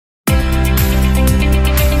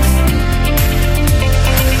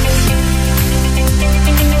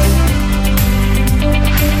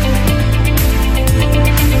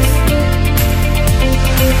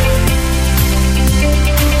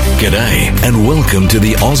and welcome to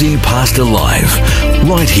the Aussie Pastor Live,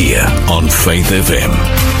 right here on Faith FM.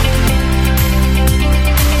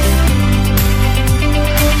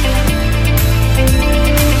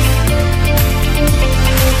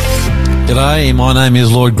 G'day, my name is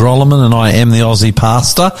Lloyd Grolleman and I am the Aussie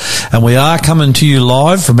Pastor, and we are coming to you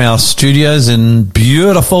live from our studios in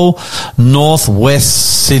beautiful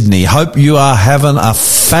northwest Sydney. Hope you are having a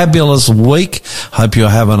fabulous week. Hope you're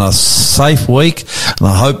having a safe week, and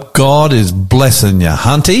I hope God is blessing you.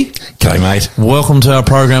 Hunty. G'day, mate. Welcome to our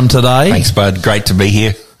program today. Thanks, bud. Great to be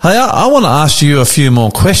here. Hey, I want to ask you a few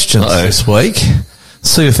more questions this week.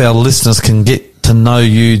 See if our listeners can get to know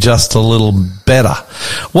you just a little better.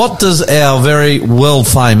 What does our very world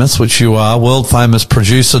famous, which you are, world famous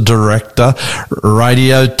producer, director,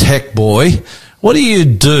 radio tech boy, what do you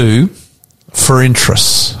do for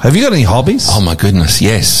interests? Have you got any hobbies? Oh my goodness,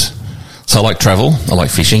 yes. So I like travel, I like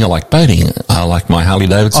fishing, I like boating, I like my Harley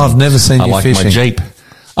Davidson. I've never seen you fishing. I like my Jeep.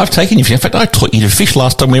 I've taken you fishing. In fact, I taught you to fish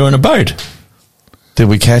last time we were in a boat. Did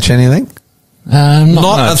we catch anything?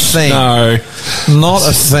 Not a thing. No. Not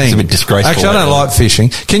a thing. It's a bit disgraceful. Actually, I don't like fishing.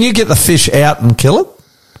 Can you get the fish out and kill it?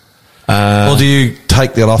 Or do you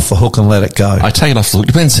take that off the hook and let it go? I take it off the hook.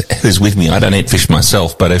 Depends who's with me. I don't eat fish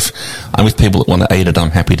myself, but if I'm with people that want to eat it,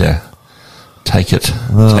 I'm happy to take it.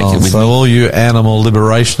 So all you animal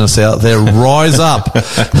liberationists out there, rise up.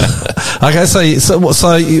 Okay,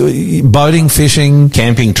 so you, boating, fishing,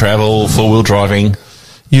 camping, travel, four-wheel driving.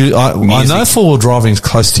 I know four-wheel driving is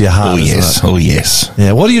close to your heart. Oh yes.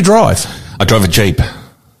 Yeah. What do you drive? I drive a Jeep,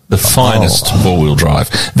 the finest four-wheel drive,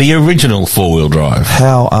 the original four-wheel drive.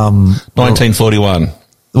 How? 1941.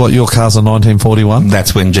 What? Your car's a 1941?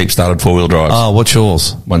 That's when Jeep started four-wheel drives. Oh, what's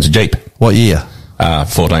yours? One's a Jeep. What year?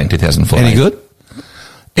 2014. Any good?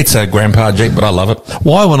 It's a grandpa Jeep, but I love it.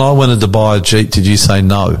 Why, when I wanted to buy a Jeep, did you say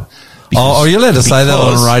no? Are you allowed to say that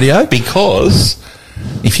on radio? Because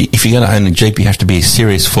if you're going to own a Jeep, you have to be a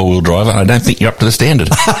serious four-wheel driver. I don't think you're up to the standard.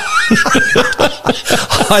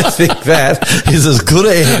 I think that is as good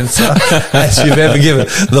an answer as you've ever given.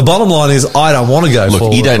 The bottom line is I don't want to go forward.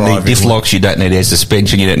 Look, you don't need diff locks, you don't need air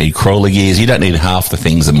suspension, you don't need crawler gears, you don't need half the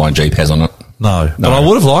things that my Jeep has on it. No. But I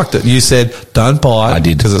would have liked it. You said don't buy it. I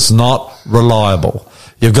did. Because it's not reliable.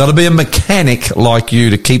 You've got to be a mechanic like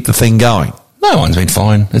you to keep the thing going. No, one's been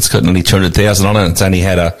fine. It's got nearly 200,000 on it. It's only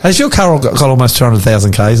had a... Has your car got almost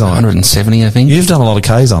 200,000 Ks on it? 170, I think. You've done a lot of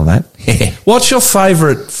Ks on that. Yeah. What's your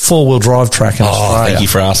favourite four-wheel drive track in Australia? Thank you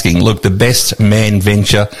for asking. Look, the best man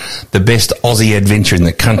venture, the best Aussie adventure in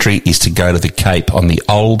the country is to go to the Cape on the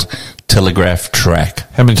old Telegraph track.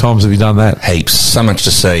 How many times have you done that? Heaps. So much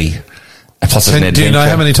to see. Plus do you know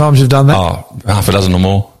how many times you've done that? Oh, half a dozen or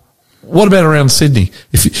more. What about around Sydney?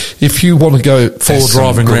 If you want to go forward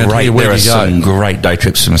driving around here, where do you go? There are some great day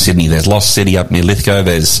trips from Sydney. There's Lost City up near Lithgow.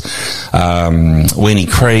 There's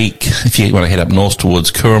Weenie Creek. If you want to head up north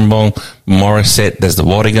towards Cooranbong, Morisset, there's the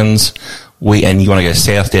Wattigans. And you want to go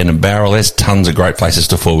south down to Barrel, there's tons of great places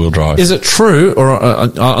to four-wheel drive. Is it true, or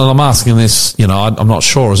I'm asking this, I'm not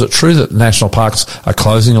sure, is it true that national parks are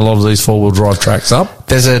closing a lot of these four-wheel drive tracks up?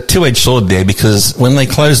 There's a two-edged sword there, because when they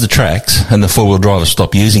close the tracks and the four-wheel drivers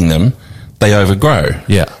stop using them, they overgrow.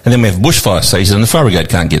 Yeah. And then we have bushfire season and the fire brigade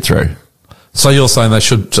can't get through. So you're saying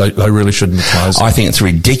they really shouldn't close? I think it's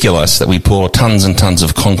ridiculous that we pour tons and tons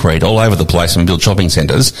of concrete all over the place and build shopping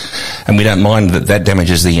centres, and we don't mind that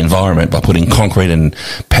damages the environment by putting concrete and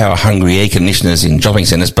power-hungry air conditioners in shopping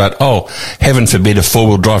centres, but, heaven forbid a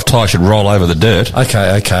four-wheel drive tyre should roll over the dirt.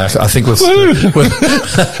 Okay. I think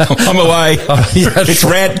I'm away. It's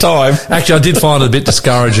rant time. Actually, I did find it a bit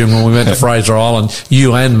discouraging when we went to Fraser Island,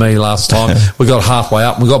 you and me last time. We got halfway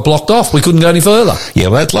up and we got blocked off. We couldn't go any further. Yeah,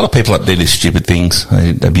 well, a lot of people up there do stupid things.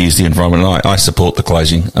 They abuse the environment, and I support the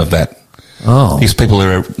closing of that. Oh. These people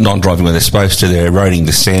are not driving where they're supposed to. They're eroding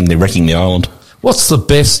the sand. They're wrecking the island. What's the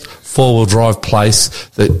best four-wheel drive place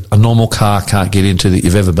that a normal car can't get into that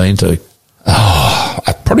you've ever been to?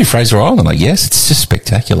 Probably Fraser Island, I guess. It's just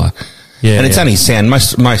spectacular. Yeah, and it's only sand.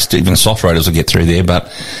 Most even soft roaders will get through there,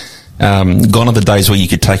 but gone are the days where you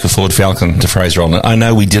could take a Ford Falcon to Fraser Island. I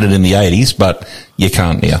know we did it in the 80s, but you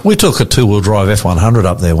can't now. We took a two-wheel drive F100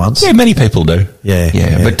 up there once. Yeah, many people do.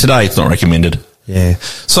 Yeah. But today it's not recommended. Yeah.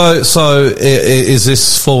 So is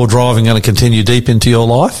this four-wheel driving going to continue deep into your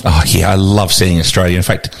life? Oh, yeah, I love seeing Australia. In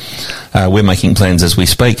fact, we're making plans as we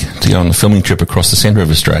speak to go on a filming trip across the centre of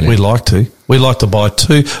Australia. We'd like to. We'd like to buy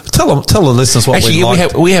two. Tell the listeners what Actually, we'd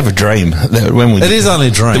like. we have a dream. That it is only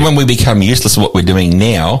a dream. When we become useless at what we're doing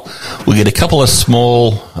now, we'll get a couple of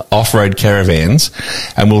small off-road caravans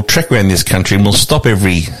and we'll trek around this country and we'll stop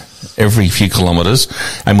every few kilometres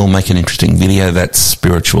and we'll make an interesting video that's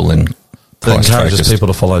spiritual and that encourages people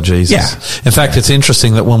to follow Jesus. Yeah. In fact, it's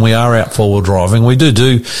interesting that when we are out four-wheel driving, we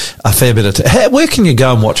do a fair bit of... where can you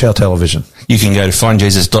go and watch our television? You can go to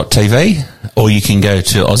findjesus.tv, or you can go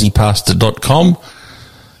to aussiepastor.com,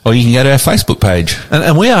 or you can go to our Facebook page.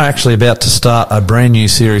 And we are actually about to start a brand new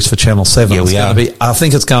series for Channel 7. Yeah, we are. I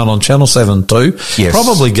think it's going on Channel 7 too. Yes.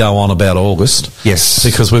 Probably go on about August. Yes.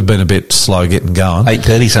 Because we've been a bit slow getting going.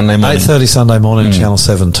 8:30 Sunday morning. 8:30 Sunday morning, Channel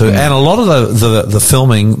 7 too. And a lot of the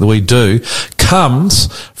filming that we do comes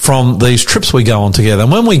from these trips we go on together.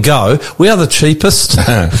 And when we go, we are the cheapest.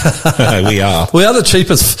 We are. We are the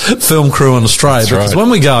cheapest film crew in Australia. That's because right. when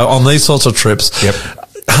we go on these sorts of trips... Yep.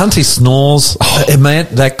 Hunty snores. Man,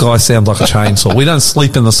 that guy sounds like a chainsaw. We don't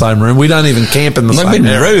sleep in the same room. We don't even camp in the same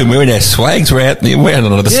room. We're in our swags. We're out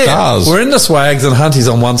under the stars. We're in the swags and Hunty's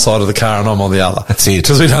on one side of the car and I'm on the other. That's it.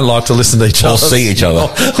 Because we don't like to listen to each other. Or see each other.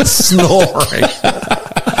 Snoring.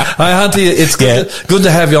 Hey, Hunty, it's good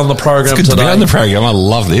to have you on the program it's good today. To be on the program. I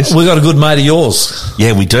love this. We got a good mate of yours.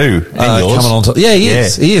 Yeah, we do. And yours. Coming on he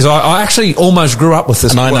is. He is. I actually almost grew up with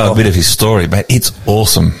this. And I know a bit of his story, but it's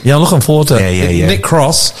awesome. Yeah, I'm looking forward to it. Yeah. Nick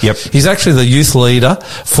Kross. Yep. He's actually the youth leader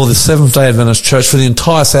for the Seventh-day Adventist Church for the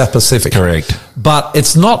entire South Pacific. Correct. But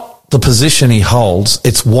it's not the position he holds,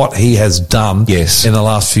 it's what he has done in the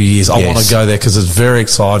last few years. I want to go there because it's very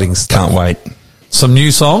exciting stuff. Can't wait. Some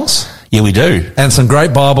new songs. Yeah, we do. And some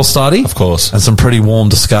great Bible study. Of course. And some pretty warm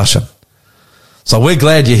discussion. So we're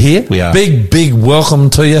glad you're here. We are. Big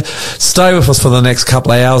welcome to you. Stay with us for the next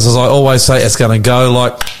couple of hours. As I always say, it's going to go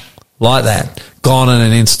like that. Gone in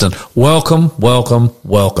an instant. Welcome. You're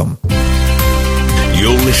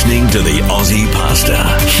listening to the Aussie Pastor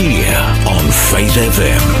here on Faith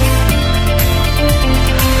FM.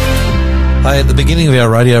 Hey, at the beginning of our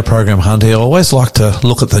radio program, Hunty, I always like to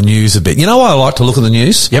look at the news a bit. You know why I like to look at the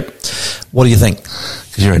news? Yep. What do you think?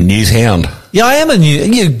 Because you're a news hound. Yeah, I am a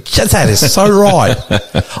news. That is so right.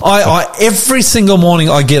 I every single morning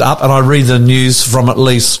I get up and I read the news from at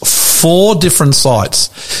least 4 different sites: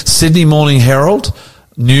 Sydney Morning Herald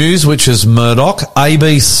News, which is Murdoch,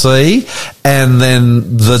 ABC, and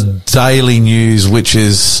then the Daily News, which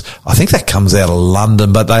is, I think that comes out of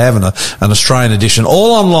London, but they have an Australian edition,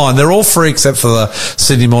 all online. They're all free except for the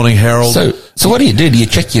Sydney Morning Herald. So what do you do? Do you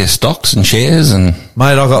check your stocks and shares and?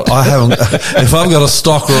 Mate, I haven't, if I've got a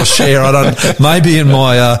stock or a share, I don't, maybe in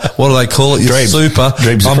my, what do they call it? Your super.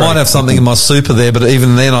 I might have something in my super there, but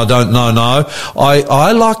even then I don't know. No,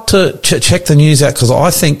 I like to check the news out because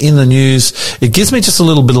I think in the news, it gives me just a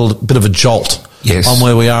little bit of a jolt. Yes. On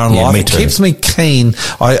where we are in life. Me it too. keeps me keen.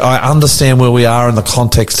 I understand where we are in the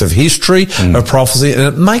context of history, of prophecy,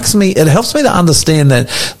 and it helps me to understand that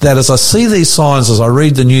as I see these signs, as I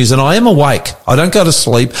read the news, and I am awake. I don't go to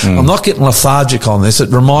sleep. I'm not getting lethargic on this. It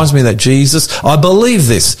reminds me that I believe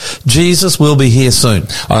this. Jesus will be here soon.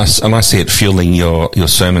 And I see it fueling your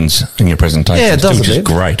sermons and your presentations. Yeah, it does which a is bit.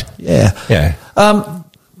 great. Yeah. Yeah.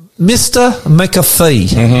 Mr. McAfee.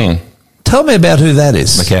 Mm-hmm. Tell me about who that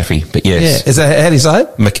is. McAfee, but yes. Yeah. Is that, how do you say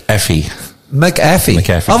it? McAfee.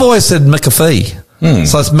 I've always said McAfee.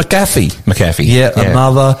 So it's McAfee. Yeah.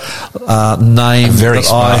 Another name very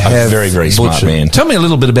smart, I have a very, very smart butchered. man. Tell me a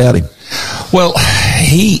little bit about him. Well,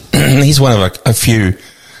 he's one of a few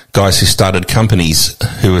guys who started companies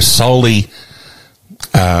who are solely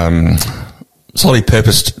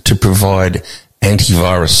purposed to provide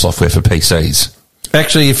antivirus software for PCs.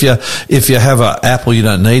 Actually, if you have an Apple, you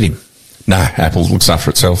don't need him. No, Apple looks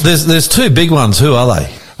after itself. There's 2 big ones. Who are they?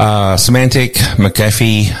 Symantec,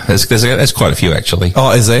 McAfee. There's quite a few actually.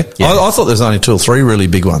 Oh, is there? Yeah. I thought there's only 2 or 3 really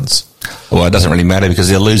big ones. Well, it doesn't really matter because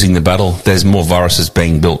they're losing the battle. There's more viruses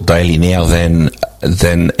being built daily now than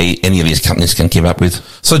any of these companies can keep up with.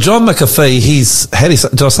 So John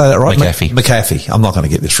McAfee, did I say that right? McAfee. McAfee. I'm not going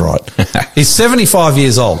to get this right. He's 75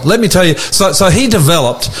 years old. Let me tell you. So he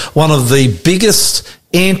developed one of the biggest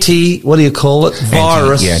antivirus,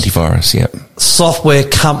 yep. software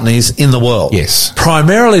companies in the world. Yes.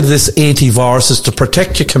 Primarily this antivirus is to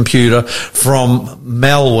protect your computer from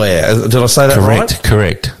malware. Did I say that right?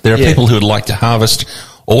 Correct. There are people who would like to harvest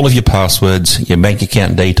all of your passwords, your bank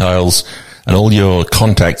account details, and all your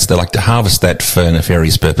contacts. They like to harvest that for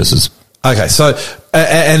nefarious purposes. Okay, so,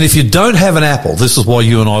 and if you don't have an Apple, this is why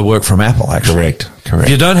you and I work from Apple, actually. Correct. If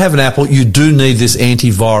you don't have an Apple, you do need this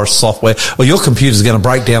antivirus software, or your computer's going to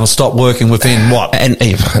break down and stop working within what? And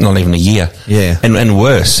not even a year. Yeah. And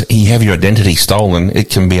worse, you have your identity stolen,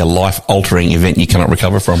 it can be a life-altering event you cannot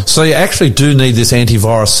recover from. So you actually do need this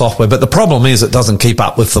antivirus software, but the problem is it doesn't keep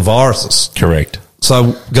up with the viruses. Correct.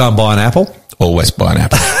 So go and buy an Apple. Always buy an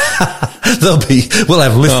Apple. We'll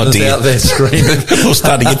have listeners out there screaming. We'll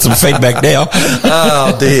start to get some feedback now.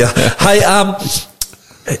 Oh dear. Hey,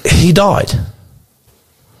 he died.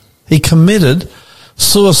 He committed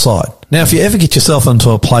suicide. Now, if you ever get yourself into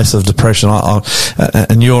a place of depression,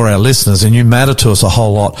 and you're our listeners and you matter to us a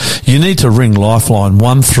whole lot, you need to ring Lifeline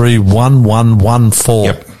 131114.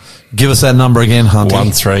 Yep. Give us that number again,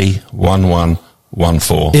 Hunty.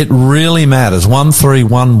 131114. It really matters.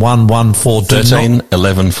 131114. 13,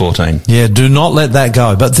 11, 14. Yeah, do not let that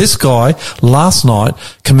go. But this guy last night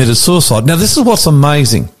committed suicide. Now, this is what's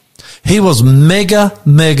amazing. He was mega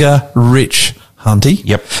rich, Hunty.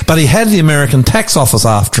 Yep. But he had the American tax office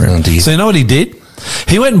after him. Indeed. So you know what he did?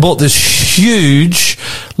 He went and bought this huge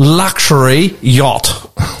luxury yacht.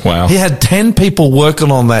 Wow. He had 10 people working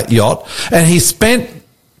on that yacht, and he spent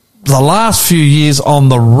the last few years on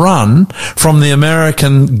the run from the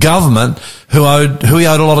American government who he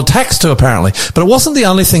owed a lot of tax to, apparently. But it wasn't the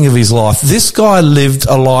only thing of his life. This guy lived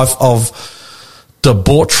a life of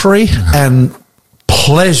debauchery and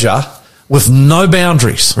pleasure with no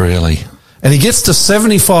boundaries. Really? And he gets to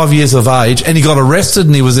 75 years of age, and he got arrested,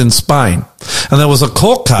 and he was in Spain. And there was a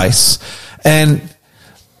court case, and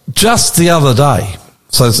just the other day,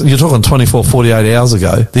 so you're talking 24, 48 hours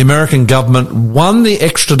ago, the American government won the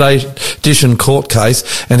extradition court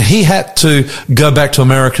case, and he had to go back to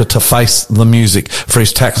America to face the music for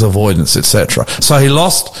his tax avoidance, etc. So he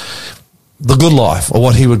lost the good life, or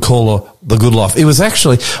what he would call the good life. It was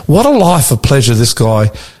actually, what a life of pleasure this guy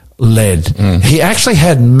led. He actually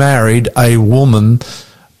had married a woman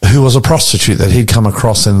who was a prostitute that he'd come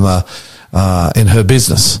across in her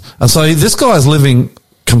business. And so this guy is living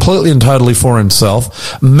completely and totally for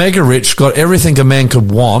himself, mega rich, got everything a man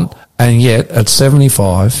could want, and yet at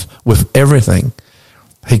 75, with everything,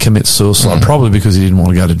 he commits suicide, probably because he didn't want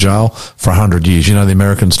to go to jail for 100 years. You know, the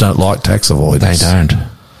Americans don't like tax avoidance. They don't.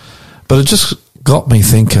 But it just got me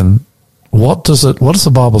thinking, what does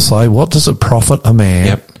the Bible say? What does it profit a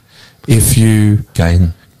man if you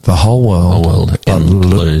gain the whole world and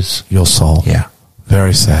lose your soul? Yeah.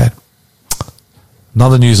 Very sad.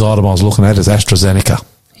 Another news item I was looking at is AstraZeneca.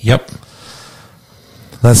 Yep.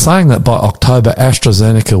 They're saying that by October,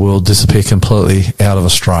 AstraZeneca will disappear completely out of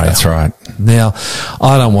Australia. That's right. Now,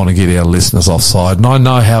 I don't want to get our listeners offside, and I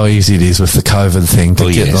know how easy it is with the COVID thing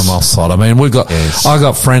to get them offside. I mean, I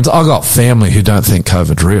got friends, I got family who don't think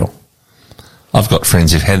COVID's real. I've got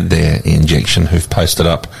friends who've had their injection who've posted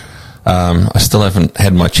up. I still haven't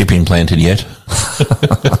had my chip implanted yet.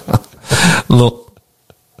 Look,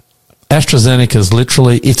 AstraZeneca is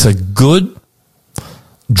literally, it's a good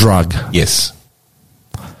drug. Yes.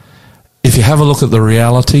 If you have a look at the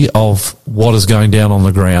reality of what is going down on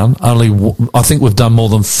the ground, I think we've done more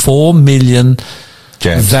than 4 million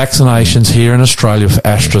vaccinations here in Australia for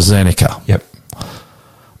AstraZeneca. Yep.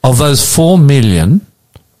 Of those 4 million,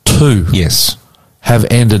 2 have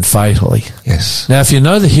ended fatally. Yes. Now, if you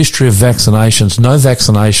know the history of vaccinations, no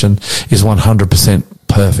vaccination is 100%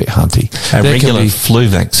 perfect, Hunty. A regular flu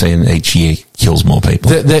vaccine each year kills more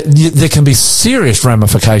people. There can be serious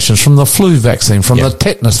ramifications from the flu vaccine, from the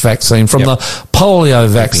tetanus vaccine, from the polio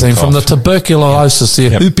vaccine, from the tuberculosis,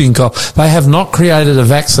 the whooping cough. They have not created a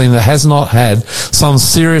vaccine that has not had some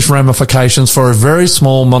serious ramifications for a very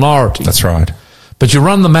small minority. That's right. But you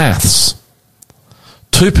run the maths.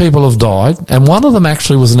 2 people have died, and one of them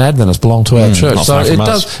actually was an Adventist, belonged to our church. So it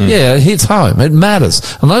does, it hits home. It matters.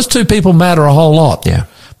 And those 2 people matter a whole lot. Yeah.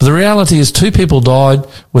 But the reality is 2 people died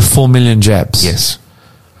with 4 million jabs. Yes.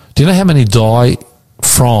 Do you know how many die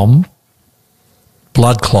from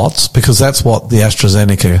blood clots? Because that's what the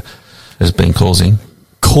AstraZeneca has been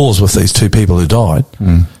caused with these 2 people who died.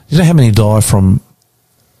 Do you know how many die from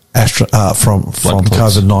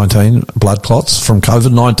COVID-19 blood clots, from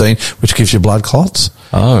COVID-19, which gives you blood clots?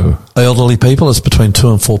 Oh. Elderly people, it's between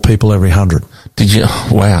 2 and 4 people every 100. Did you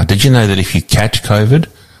know that if you catch COVID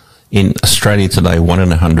in Australia today, 1 in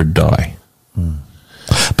 100 die?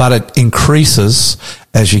 But it increases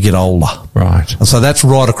as you get older. Right. And so that's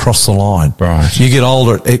right across the line. Right. You get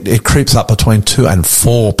older, it creeps up between 2 and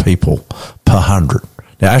 4 people per 100.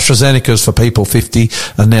 Now, AstraZeneca is for people 50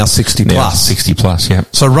 and now 60 plus. Now 60 plus, yeah.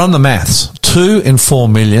 So run the maths. 2 in 4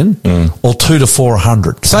 million or 2 to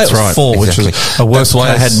 400. Say That's it was right, 4, exactly. which is a worse That's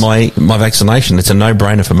why case. I had my vaccination. It's a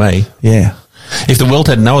no-brainer for me. Yeah. If the world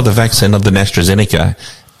had no other vaccine other than AstraZeneca,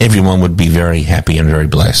 everyone would be very happy and very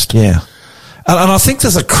blessed. Yeah. And I think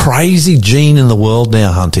there's a crazy gene in the world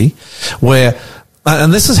now, Hunty, where,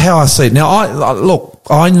 and this is how I see it. Now,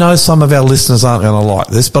 I know some of our listeners aren't going to like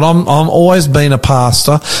this, but I'm always been a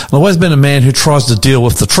pastor and always been a man who tries to deal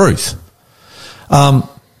with the truth.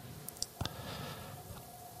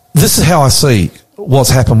 This is how I see what's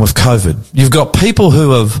happened with COVID. You've got people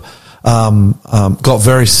who have got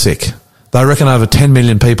very sick. They reckon over 10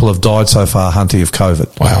 million people have died so far, Hunty, of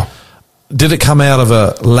COVID. Wow. Did it come out of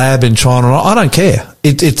a lab in China? I don't care.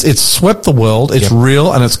 It's swept the world. It's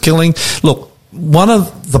real and it's killing. Look, one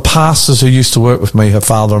of the pastors who used to work with me, her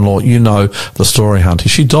father-in-law, you know the story, Hunty.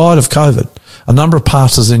 She died of COVID. A number of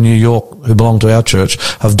pastors in New York who belong to our church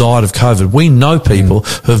have died of COVID. We know people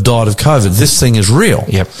who have died of COVID. This thing is real.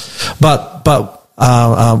 Yep. But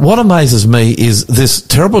what amazes me is this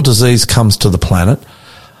terrible disease comes to the planet.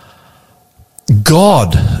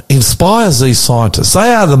 God inspires these scientists.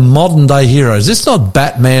 They are the modern day heroes. It's not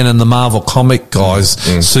Batman and the Marvel comic guys,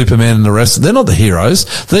 Superman and the rest. They're not the heroes.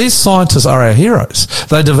 These scientists are our heroes.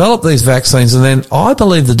 They develop these vaccines, and then I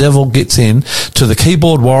believe the devil gets in to the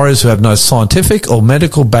keyboard warriors who have no scientific or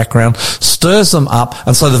medical background, stirs them up,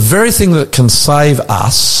 and so the very thing that can save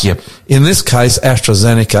us, in this case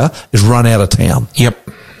AstraZeneca, is run out of town.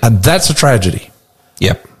 And that's a tragedy.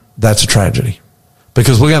 That's a tragedy.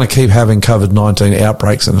 Because we're going to keep having COVID-19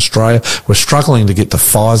 outbreaks in Australia. We're struggling to get the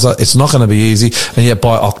Pfizer. It's not going to be easy. And yet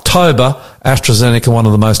by October, AstraZeneca, one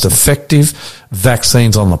of the most effective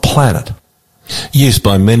vaccines on the planet. Used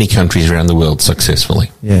by many countries around the world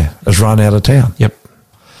successfully. Yeah, has run out of town.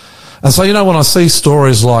 And so, you know, when I see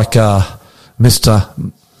stories like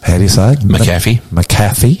Mr. How do you say it?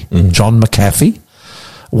 McAfee. John McAfee.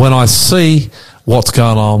 When I see what's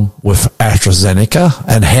going on with AstraZeneca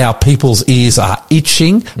and how people's ears are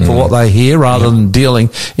itching for what they hear rather than dealing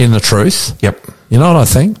in the truth. You know what I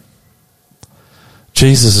think?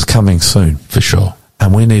 Jesus is coming soon. For sure.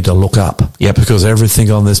 And we need to look up. Because everything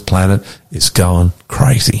on this planet is going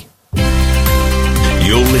crazy.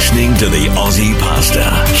 You're listening to the Aussie Pastor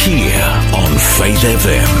here on Faith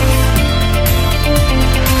FM.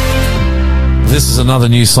 This is another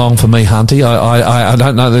new song for me, Hunty. I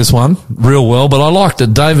don't know this one real well, but I liked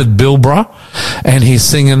it. David Bilbrough, and he's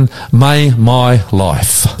singing May My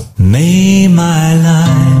Life. May my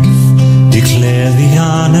life declare the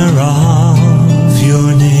honor of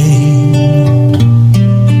your name.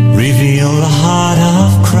 Reveal the heart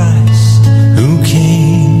of Christ who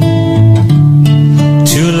came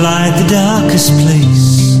to light the darkest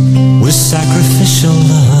place with sacrificial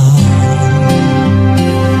love.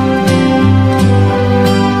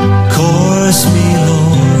 Cause me,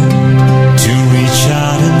 Lord, to reach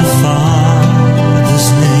out in the Father's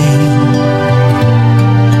name,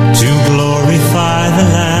 to glorify the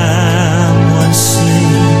Lamb once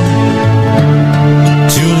slain,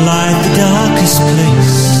 to light the darkest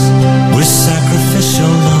place with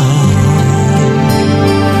sacrificial love.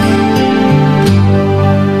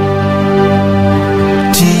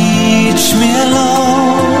 Teach me,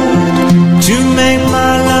 Lord, to make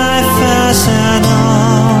my life as an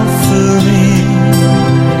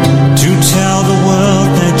tell the world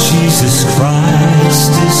that Jesus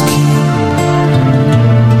Christ is King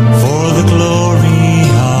for the glory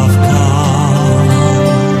of God.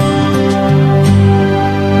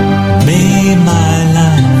 May my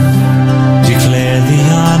life declare the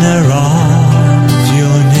honor of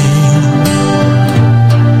your name.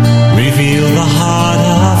 Reveal the heart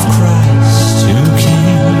of Christ who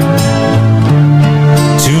came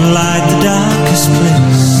to light the darkest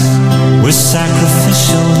place with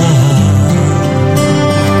sacrificial love.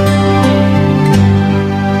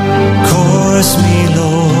 Cause me,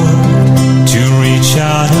 Lord, to reach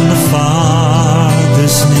out in the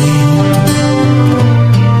Father's name,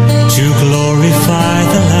 to glorify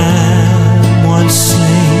the Lamb once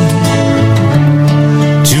slain,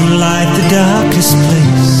 to light the darkest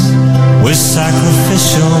place with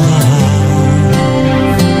sacrificial love.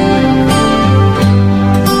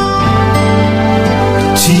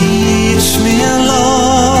 Teach me,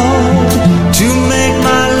 Lord, to make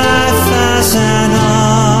my life as an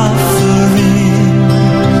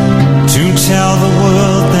tell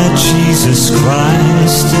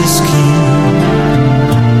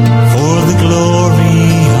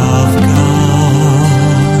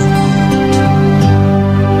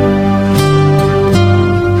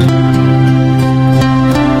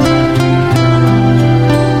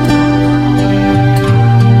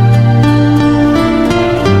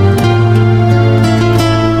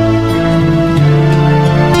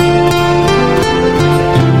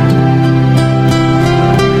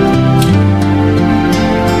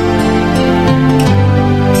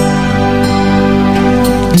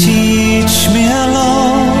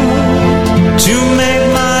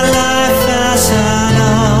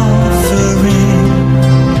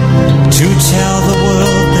the world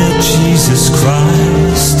that Jesus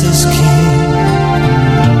Christ is King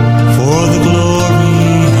for the glory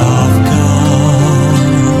of God.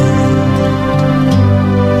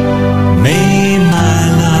 May my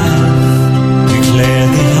life declare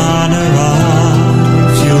the honor of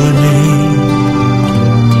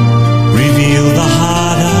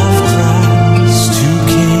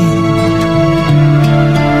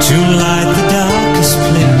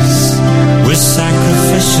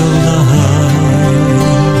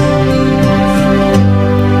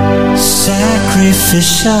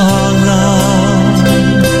fish our love.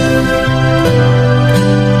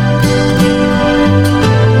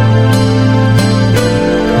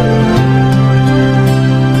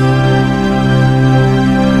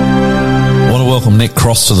 Welcome Nick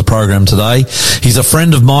Kross to the program today. He's a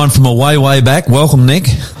friend of mine from a way back. Welcome, Nick.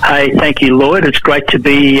 Hey, thank you, Lloyd. It's great to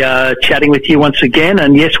be chatting with you once again.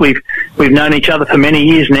 And yes, we've known each other for many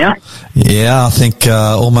years now. Yeah, I think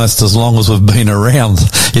almost as long as we've been around,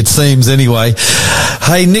 it seems anyway.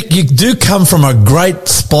 Hey, Nick, you do come from a great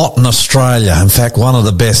spot in Australia. In fact, one of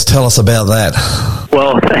the best. Tell us about that.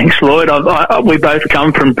 Well, thanks, Lloyd. We both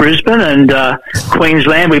come from Brisbane and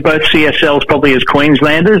Queensland. We both see ourselves probably as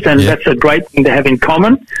Queenslanders, and that's a great thing to have in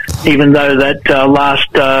common, even though that last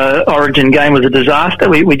Origin game was a disaster.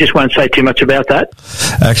 We just won't say too much about that.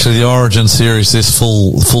 Actually, the Origin series, this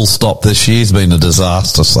full stop this year's been a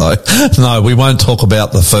disaster, so no, we won't talk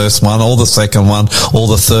about the first one or the second one or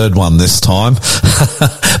the third one this time.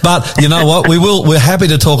 But you know what? We're happy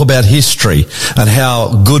to talk about history and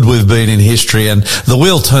how good we've been in history, and the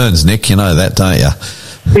wheel turns, Nick, you know that, don't you?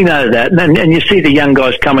 We know that, and you see the young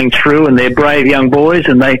guys coming through, and they're brave young boys,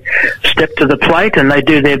 and they step to the plate and they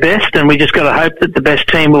do their best, and we just got to hope that the best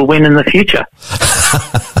team will win in the future.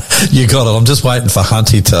 You got it. I'm just waiting for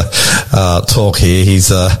Hunty to talk here. He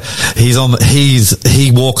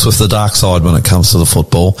walks with the dark side when it comes to the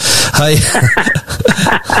football. Hey,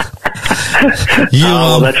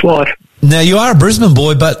 that's life. Now you are a Brisbane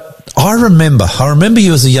boy, but I remember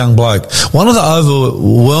you as a young bloke. One of the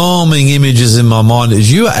overwhelming images in my mind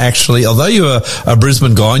is you were actually, although you were a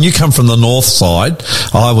Brisbane guy and you come from the north side,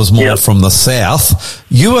 I was more from the south,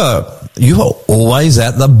 you were always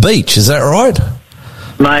at the beach. Is that right?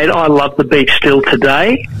 Mate, I love the beach still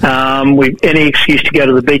today. Any excuse to go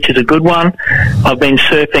to the beach is a good one. I've been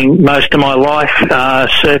surfing most of my life,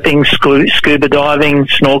 surfing, scuba diving,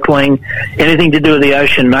 snorkeling, anything to do with the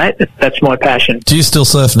ocean, mate. That's my passion. Do you still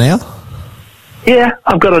surf now? Yeah,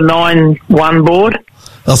 I've got a 9-1 board.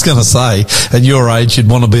 I was going to say, at your age, you'd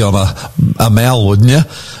want to be on a Mal, wouldn't you?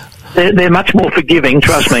 They're much more forgiving,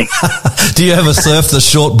 trust me. Do you ever surf the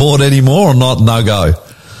short board anymore or not? No go?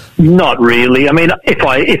 Not really. I mean,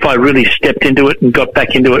 if I really stepped into it and got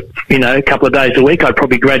back into it, a couple of days a week, I'd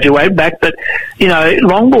probably graduate back. But,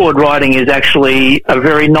 longboard riding is actually a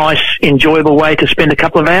very nice, enjoyable way to spend a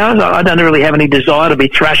couple of hours. I don't really have any desire to be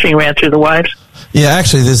thrashing around through the waves. Yeah,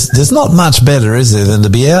 actually, there's not much better, is there, than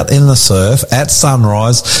to be out in the surf at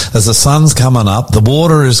sunrise as the sun's coming up, the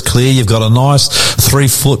water is clear, you've got a nice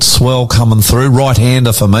 3-foot swell coming through.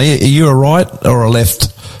 Right-hander for me. Are you a right or a left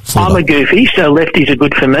footer? I'm a goofy, so lefties are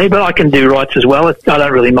good for me, but I can do rights as well. I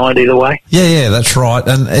don't really mind either way. Yeah, that's right.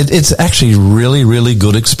 And it's actually really, really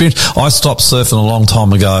good experience. I stopped surfing a long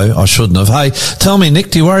time ago. I shouldn't have. Hey, tell me,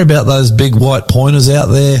 Nick, do you worry about those big white pointers out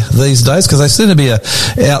there these days? Because they seem to be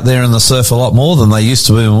out there in the surf a lot more than they used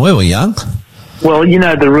to be when we were young. Well, you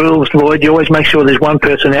know the rules, Lloyd. You always make sure there's one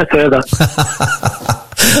person out further.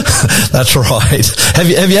 That's right. Have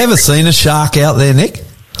you ever seen a shark out there, Nick?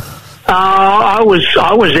 I was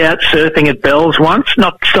out surfing at Bells once.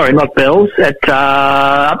 Not Bells, at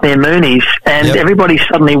up near Mooney's, and everybody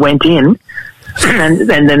suddenly went in. And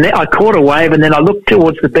then I caught a wave, and then I looked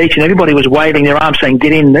towards the beach, and everybody was waving their arms saying,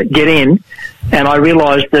 get in. And I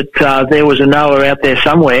realised that there was a Noah out there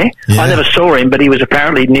somewhere. Yeah. I never saw him, but he was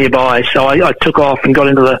apparently nearby. So I took off and got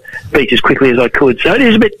into the beach as quickly as I could. So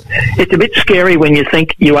it's a bit scary when you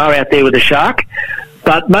think you are out there with a shark.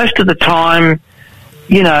 But most of the time,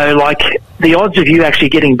 like the odds of you actually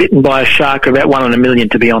getting bitten by a shark are about 1 in a million,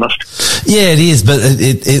 to be honest. Yeah, it is, but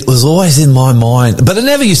it was always in my mind. But it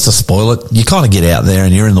never used to spoil it. You kind of get out there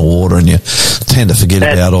and you're in the water and you tend to forget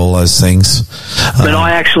about all those things. But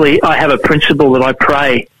I have a principle that I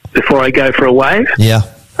pray before I go for a wave. Yeah.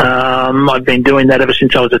 I've been doing that ever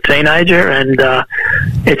since I was a teenager, and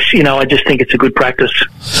it's I just think it's a good practice.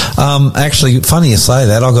 Actually, funny you say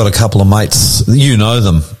that. I've got a couple of mates, you know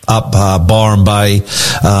them, up Byron Bay,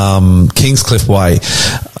 Kingscliff Way.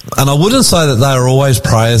 And I wouldn't say that they were always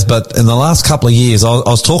prayers, but in the last couple of years, I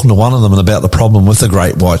was talking to one of them about the problem with the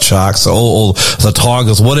great white sharks or the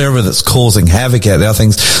tigers, whatever that's causing havoc out there. I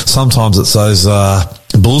think sometimes it's those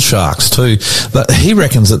bull sharks too. But he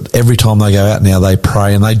reckons that every time they go out now, they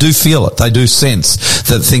pray and they do feel it. They do sense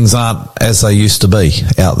that things aren't as they used to be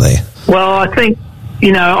out there. Well, I think,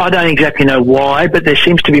 I don't exactly know why, but there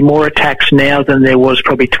seems to be more attacks now than there was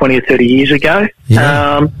probably 20 or 30 years ago.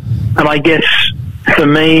 Yeah. And I guess for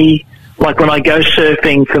me, like when I go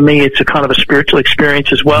surfing, for me it's a kind of a spiritual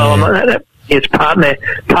experience as well. Yeah. It's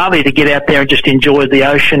partly to get out there and just enjoy the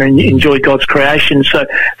ocean and enjoy God's creation. So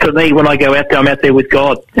for me, when I go out there, I'm out there with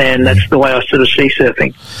God, and that's the way I sort of see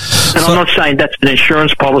surfing. And I'm not saying that's an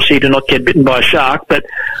insurance policy to not get bitten by a shark, but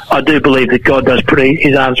I do believe that God does put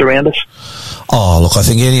his arms around us. Oh, look, I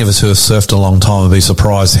think any of us who have surfed a long time would be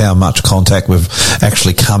surprised how much contact we've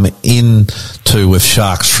actually come into with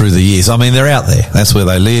sharks through the years. I mean, they're out there. That's where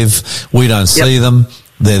they live. We don't see them.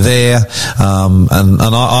 They're there. And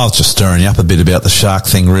I was just stirring you up a bit about the shark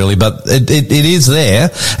thing, really, but it is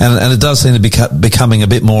there, and it does seem to be becoming a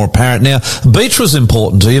bit more apparent. Now, beach was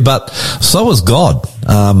important to you, but so was God.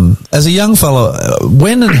 As a young fellow,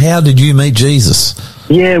 when and how did you meet Jesus?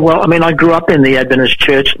 Yeah, well, I mean, I grew up in the Adventist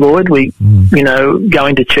church, Lloyd. We,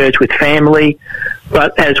 going to church with family.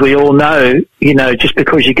 But as we all know, just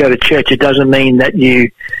because you go to church, it doesn't mean that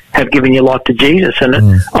you have given your life to Jesus.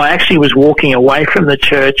 And I actually was walking away from the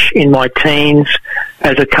church in my teens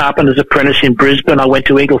as a carpenter's apprentice in Brisbane. I went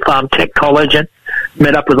to Eagle Farm Tech College and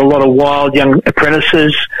met up with a lot of wild young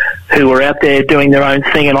apprentices who were out there doing their own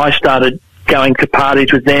thing, and I started going to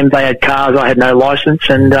parties with them. They had cars, I had no license,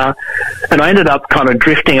 and I ended up kind of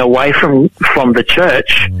drifting away from the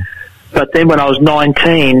church. But then when I was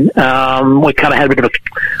 19, we kind of had a bit of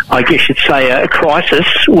a crisis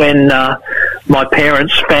when my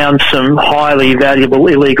parents found some highly valuable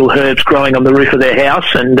illegal herbs growing on the roof of their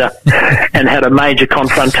house, and had a major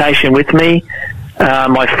confrontation with me.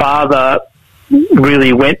 My father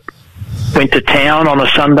really went to town on a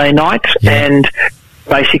Sunday night and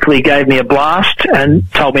basically gave me a blast and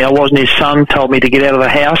told me I wasn't his son, told me to get out of the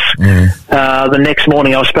house. The next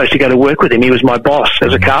morning I was supposed to go to work with him. He was my boss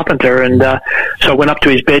as a carpenter, and so I went up to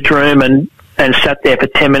his bedroom and sat there for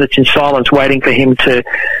 10 minutes in silence waiting for him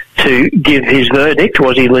to give his verdict.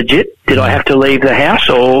 Was he legit? Did I have to leave the house,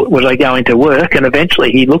 or was I going to work? And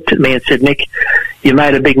eventually he looked at me and said, "Nick, you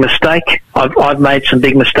made a big mistake. I've made some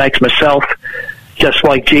big mistakes myself. Just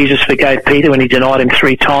like Jesus forgave Peter when he denied him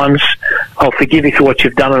 3 times, I'll forgive you for what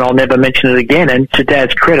you've done and I'll never mention it again." And to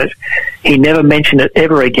Dad's credit, he never mentioned it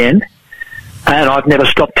ever again. And I've never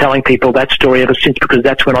stopped telling people that story ever since, because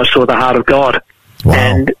that's when I saw the heart of God. Wow.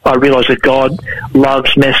 And I realised that God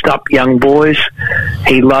loves messed up young boys.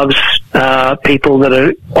 He loves people that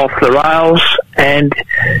are off the rails, and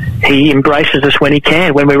he embraces us when he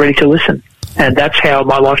can, when we're ready to listen. And that's how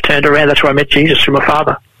my life turned around. That's where I met Jesus through my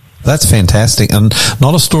father. That's fantastic, and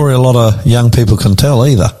not a story a lot of young people can tell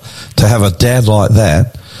either, to have a dad like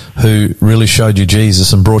that who really showed you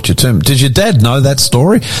Jesus and brought you to him. Did your dad know that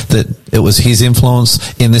story, that it was his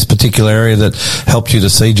influence in this particular area that helped you to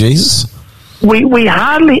see Jesus? We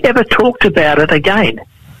hardly ever talked about it again,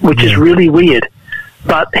 which is really weird.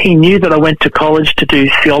 But he knew that I went to college to do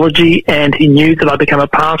theology, and he knew that I became a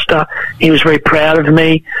pastor. He was very proud of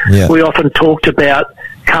me. Yeah. We often talked about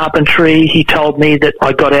carpentry. He told me that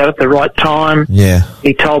I got out at the right time. Yeah.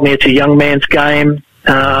 He told me it's a young man's game.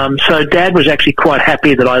 So Dad was actually quite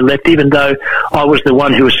happy that I left, even though I was the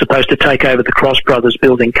one who was supposed to take over the Kross Brothers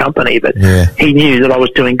building company. But he knew that I was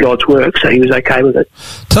doing God's work, so he was okay with it.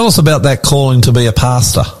 Tell us about that calling to be a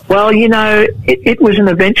pastor. Well, it was an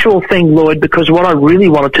eventual thing, Lloyd, because what I really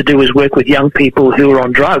wanted to do was work with young people who were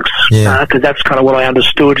on drugs, because that's kind of what I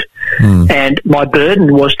understood. And my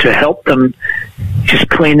burden was to help them just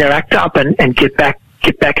clean their act up and get back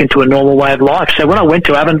into a normal way of life. So when I went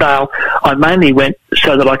to Avondale, I mainly went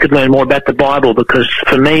so that I could learn more about the Bible, because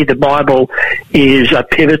for me the Bible is a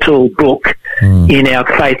pivotal book in our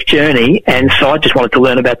faith journey, and so I just wanted to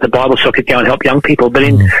learn about the Bible so I could go and help young people. But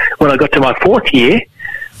when I got to my 4th year,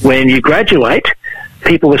 when you graduate,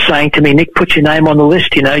 people were saying to me, "Nick, put your name on the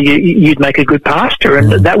list, you'd make a good pastor."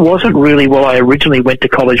 And that wasn't really what I originally went to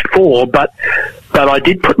college for, but I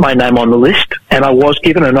did put my name on the list, and I was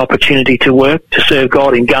given an opportunity to work to serve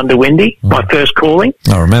God in Gundawindi, my first calling.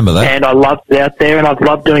 I remember that. And I loved it out there, and I've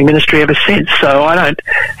loved doing ministry ever since. So I don't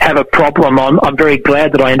have a problem. I'm very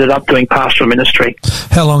glad that I ended up doing pastoral ministry.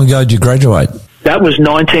 How long ago did you graduate? That was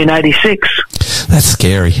 1986. That's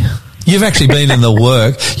scary. You've actually been in the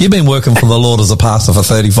work. You've been working for the Lord as a pastor for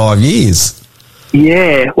 35 years.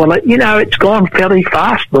 Yeah. Well, it's gone fairly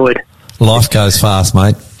fast, Lloyd. Life goes fast,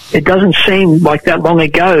 mate. It doesn't seem like that long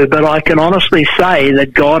ago, but I can honestly say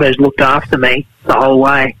that God has looked after me the whole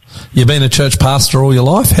way. You've been a church pastor all your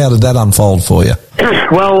life? How did that unfold for you?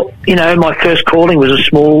 Well, my first calling was a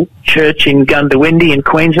small church in Gundawindi in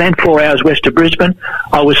Queensland, 4 hours west of Brisbane.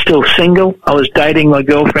 I was still single. I was dating my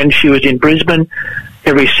girlfriend. She was in Brisbane.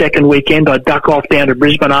 Every second weekend I'd duck off down to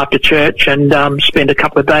Brisbane after church and spend a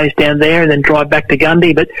couple of days down there and then drive back to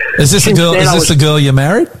Gundy. But is this the girl you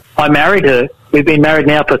married? I married her. We've been married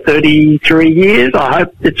now for 33 years. I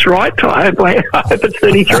hope it's right. I hope it's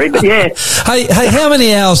 33, but yeah. Hey, how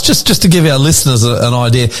many hours, just to give our listeners an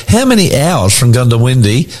idea, how many hours from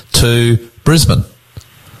Gundawindi to Brisbane?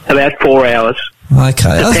 About 4 hours.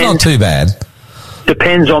 Okay, that's not too bad.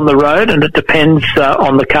 Depends on the road, and it depends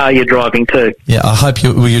on the car you're driving too. Yeah, I hope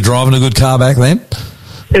were you driving a good car back then?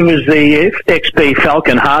 It was the XB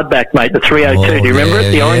Falcon hardback, mate, the 302. Do you remember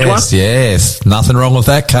it, the orange one? Yes, nothing wrong with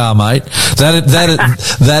that car, mate.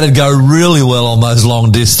 That'd go really well on those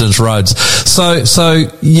long distance roads. So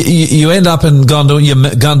you end up in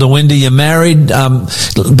Gundawindi. You're married.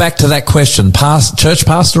 Back to that question: church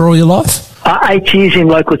pastor all your life? 8 years in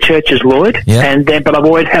local churches, Lloyd, but I've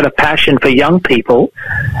always had a passion for young people,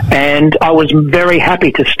 and I was very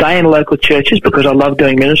happy to stay in local churches because I love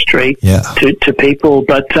doing ministry to people.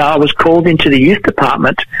 But I was called into the youth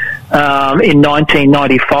department in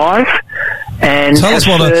 1995. And tell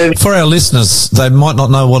us for our listeners, they might not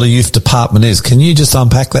know what a youth department is. Can you just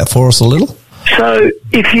unpack that for us a little? So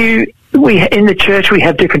in the church we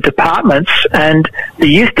have different departments, and the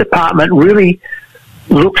youth department really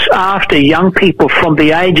looks after young people from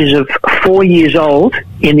the ages of 4 years old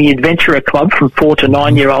in the Adventurer Club from 4 to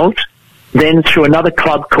 9 year olds, then through another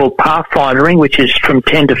club called Pathfindering, which is from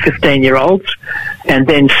 10 to 15 year olds, and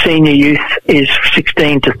then senior youth is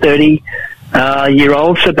 16 to 30 year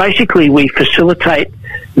olds. So basically we facilitate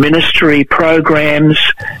ministry programs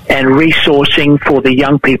and resourcing for the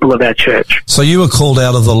young people of our church. So you were called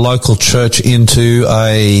out of the local church into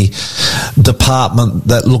a department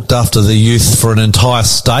that looked after the youth for an entire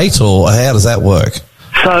state, or how does that work?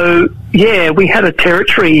 So, yeah, we had a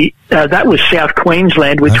territory, that was South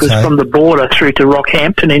Queensland, which was from the border through to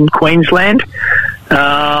Rockhampton in Queensland.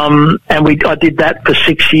 And I did that for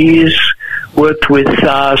 6 years, worked with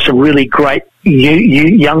some really great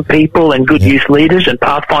young people and good youth leaders and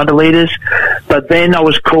Pathfinder leaders. But then I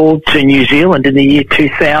was called to New Zealand in the year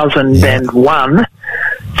 2001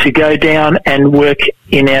 to go down and work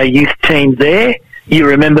in our youth team there. You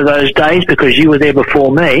remember those days because you were there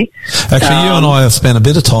before me. Actually, you and I have spent a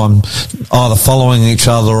bit of time either following each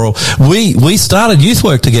other or we started youth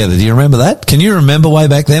work together. Do you remember that? Can you remember way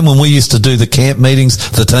back then when we used to do the camp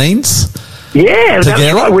meetings, the teens? Yeah,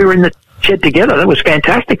 that's right. We were in the shed together. That was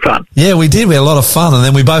fantastic fun. Yeah, we did. We had a lot of fun, and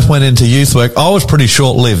then we both went into youth work. I was pretty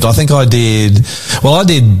short-lived. I think I did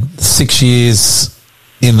 6 years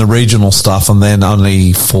in the regional stuff and then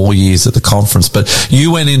only 4 years at the conference. But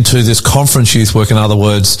you went into this conference youth work, in other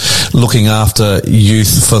words, looking after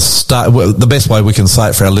youth for the best way we can say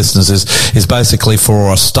it for our listeners is basically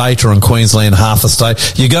for a state, or in Queensland, half a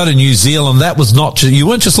state. You go to New Zealand. That was not, you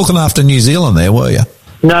weren't just looking after New Zealand there, were you?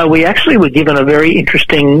 No, we actually were given a very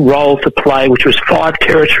interesting role to play, which was 5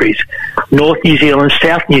 territories: North New Zealand,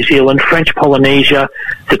 South New Zealand, French Polynesia,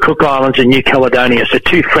 the Cook Islands and New Caledonia. So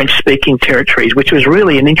 2 French-speaking territories, which was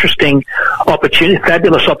really an interesting opportunity,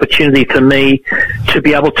 fabulous opportunity for me to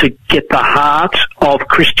be able to get the heart of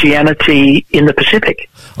Christianity in the Pacific.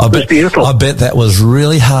 It was beautiful. I bet that was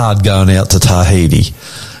really hard going out to Tahiti.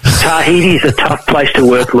 Tahiti is a tough place to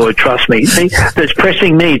work, Lloyd, trust me. There's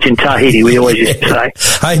pressing needs in Tahiti, we always used to say.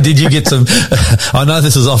 Hey, did you get some, I know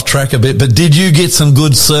this is off track a bit, but did you get some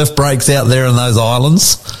good surf breaks out there in those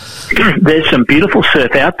islands? There's some beautiful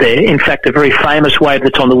surf out there. In fact, a very famous wave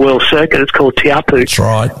that's on the world circuit, it's called Tiapu. That's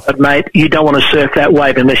right. But, mate, you don't want to surf that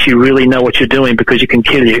wave unless you really know what you're doing, because it can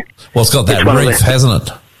kill you. Well, it's got that reef, hasn't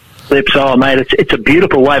it? Oh, mate, it's a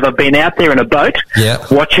beautiful wave. I've been out there in a boat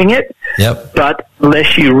watching it. Yep. But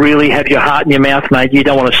unless you really have your heart in your mouth, mate, you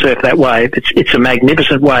don't want to surf that wave. It's a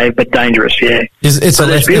magnificent wave, but dangerous, yeah. It's a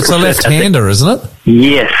left-hander, isn't it?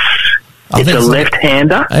 Yes. It's a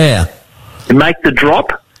left-hander. Yeah. You make the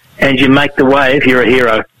drop and you make the wave, you're a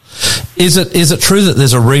hero. Is it true that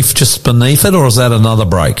there's a reef just beneath it, or is that another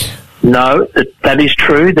break? No, that is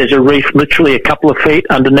true. There's a reef literally a couple of feet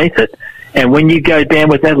underneath it. And when you go down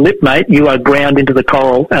with that lip, mate, you are ground into the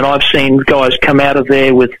coral. And I've seen guys come out of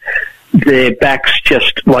there with their backs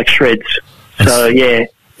just like shreds. So, yeah,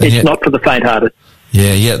 it's not for the faint-hearted.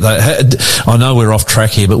 Yeah. I know we're off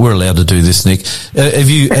track here, but we're allowed to do this, Nick. Have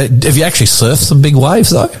you actually surfed some big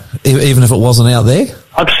waves, though, even if it wasn't out there?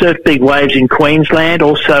 I've surfed big waves in Queensland,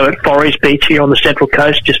 also at Forrest Beach here on the Central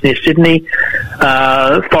Coast, just near Sydney.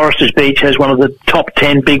 Foresters Beach has one of the top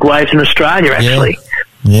 10 big waves in Australia, actually.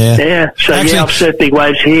 Yeah. So, actually, I've surfed big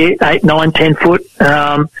waves here, 8, 9, 10 foot.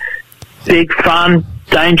 Big fun.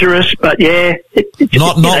 dangerous, but yeah,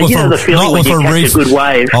 not with a good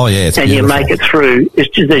wave. Oh yeah, it's and beautiful. You make it through.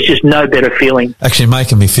 There's just no better feeling. Actually,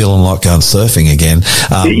 making me feeling like going surfing again.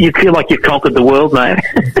 You feel like you've conquered the world, mate.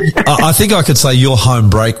 I think I could say your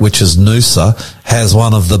home break, which is Noosa, has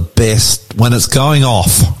one of the best when it's going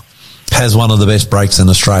off. Has one of the best breaks in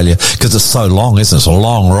Australia because it's so long, isn't it? It's a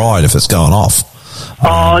long ride if it's going off.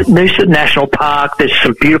 Noosa National Park, there's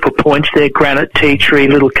some beautiful points there, Granite, Tea Tree,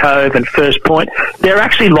 Little Cove and First Point. They're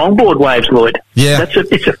actually longboard waves, Lloyd. Yeah.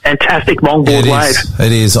 It's a fantastic longboard wave.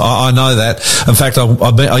 It is. I know that. In fact,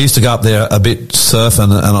 I used to go up there a bit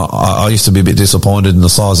surfing and I used to be a bit disappointed in the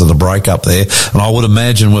size of the break up there. And I would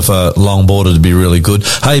imagine with a longboard it'd be really good.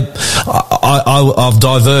 Hey, I've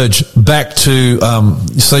diverged back to,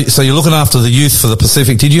 so you're looking after the youth for the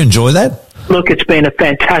Pacific. Did you enjoy that? Look, it's been a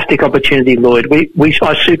fantastic opportunity, Lloyd.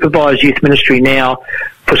 I supervise youth ministry now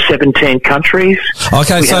for 17 countries.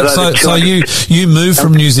 Okay, so you moved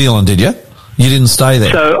from New Zealand, did you? You didn't stay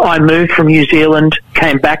there? So I moved from New Zealand,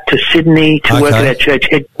 came back to Sydney to work at our church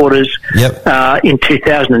headquarters in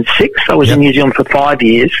 2006. I was in New Zealand for 5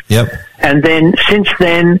 years. Yep. And then since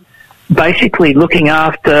then, basically looking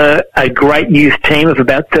after a great youth team of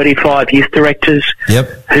about 35 youth directors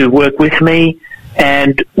who work with me.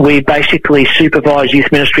 And we basically supervise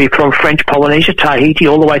youth ministry from French Polynesia, Tahiti,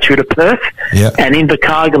 all the way through to Perth, and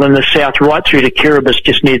Invercargill in the south, right through to Kiribati,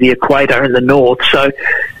 just near the equator in the north. So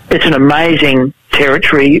it's an amazing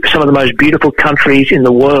territory. Some of the most beautiful countries in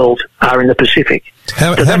the world are in the Pacific.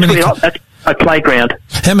 That's a playground.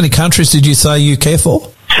 How many countries did you say you care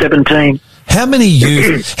for? 17. How many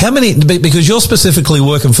youth, because you're specifically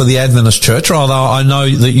working for the Adventist Church, although I know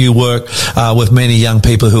that you work with many young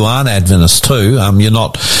people who aren't Adventists too. You're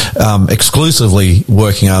not exclusively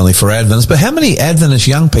working only for Adventists, but how many Adventist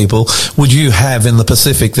young people would you have in the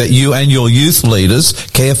Pacific that you and your youth leaders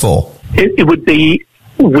care for? It would be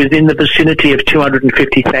within the vicinity of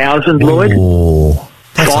 250,000, Lloyd. Ooh.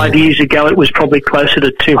 5 years ago, it was probably closer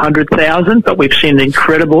to 200,000, but we've seen an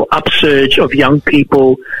incredible upsurge of young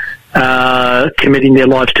people committing their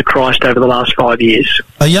lives to Christ over the last 5 years.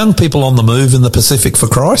 Are young people on the move in the Pacific for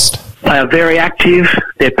Christ? They are very active.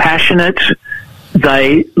 They're passionate.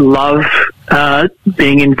 They love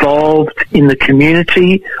being involved in the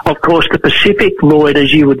community. Of course, the Pacific, Lloyd,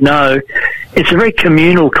 as you would know, it's a very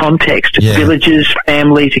communal context. Yeah. Villages,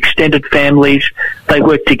 families, extended families, they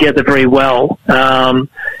work together very well.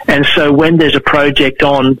 And so when there's a project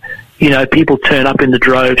on, people turn up in the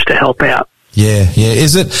droves to help out. Yeah.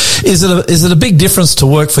 Is it a big difference to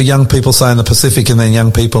work for young people, say in the Pacific, and then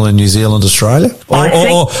young people in New Zealand, Australia? Or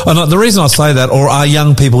the reason I say that, or are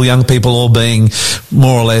young people all being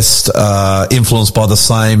more or less influenced by the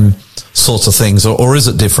same sorts of things, or is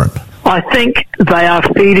it different? I think they are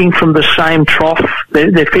feeding from the same trough.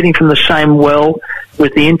 They're feeding from the same well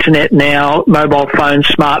with the internet now, mobile phones,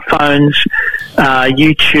 smartphones,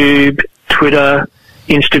 YouTube, Twitter,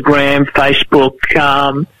 Instagram, Facebook,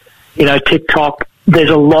 TikTok. There's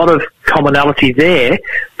a lot of commonality there.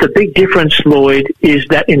 The big difference, Lloyd, is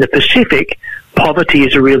that in the Pacific, poverty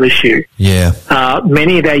is a real issue. Yeah.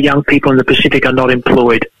 Many of our young people in the Pacific are not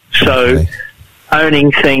employed. So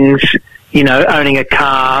owning things, owning a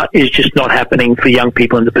car is just not happening for young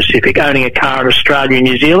people in the Pacific. Owning a car in Australia and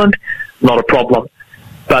New Zealand, not a problem.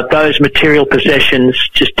 But those material possessions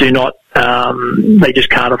just do not, they just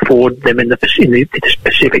can't afford them in the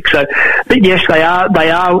Pacific. So, but yes, they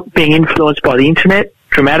are being influenced by the internet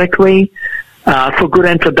dramatically, for good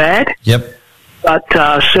and for bad. Yep. But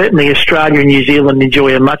certainly Australia and New Zealand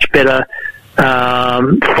enjoy a much better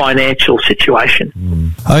financial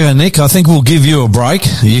situation. Okay, Nick, I think we'll give you a break.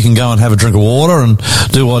 You can go and have a drink of water and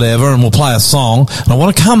do whatever, and we'll play a song. And I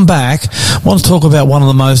want to come back. I want to talk about one of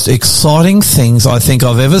the most exciting things I think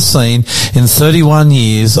I've ever seen in 31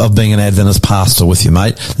 years of being an Adventist pastor with you,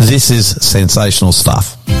 mate. This is sensational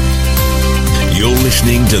stuff. You're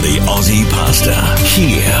listening to the Aussie Pastor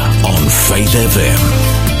here on Faith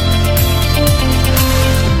FM.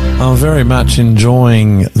 I'm very much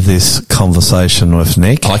enjoying this conversation with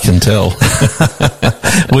Nick. I can tell.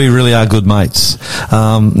 We really are good mates.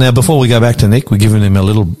 Now, before we go back to Nick, we're giving him a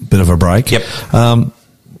little bit of a break. Yep.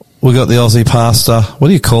 We've got the Aussie Pastor. What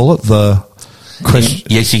do you call it? The question.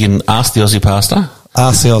 Yes, you can ask the Aussie Pastor.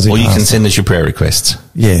 Ask the Aussie Pastor. Or you can send us your prayer requests.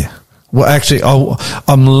 Yeah. Well, actually,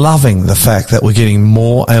 I'm loving the fact that we're getting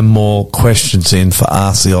more and more questions in for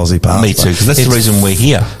Ask the Aussie Pastor. Me too, because that's the reason we're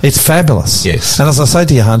here. It's fabulous. Yes. And as I say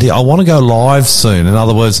to you, Hunty, I want to go live soon. In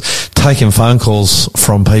other words, taking phone calls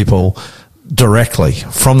from people directly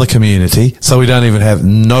from the community, so we don't even have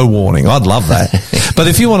no warning. I'd love that. But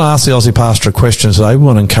if you want to ask the Aussie Pastor a question today, we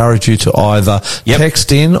want to encourage you to either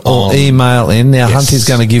text in or email in. Now, Hunty's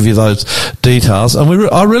going to give you those details, and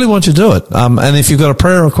I really want you to do it. And if you've got a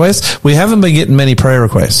prayer request, we haven't been getting many prayer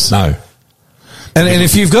requests. No. And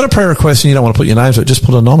if you've got a prayer request and you don't want to put your name to it, just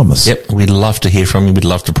put anonymous. Yep, we'd love to hear from you. We'd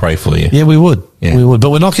love to pray for you. Yeah, we would. Yeah. We would. But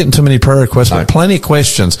we're not getting too many prayer requests, but plenty of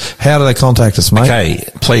questions. How do they contact us, mate? Okay,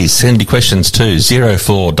 please send your questions to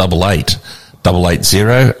 0488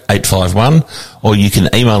 880 851, or you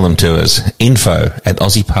can email them to us,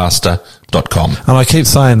 info@aussiepastor.com. And I keep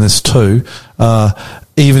saying this too,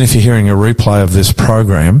 even if you're hearing a replay of this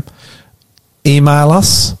program, email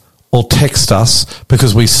us or text us,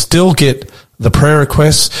 because we still get the prayer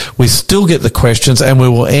requests, we still get the questions, and we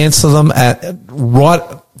will answer them at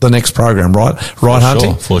the next program, right? Right,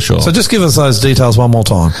 Hunty? For sure. So just give us those details one more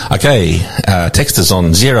time. Okay, text us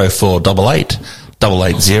on 0488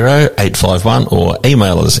 880 851, or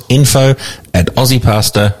email us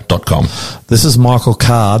info@aussiepastor.com. This is Michael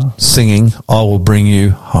Card singing I Will Bring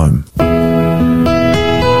You Home.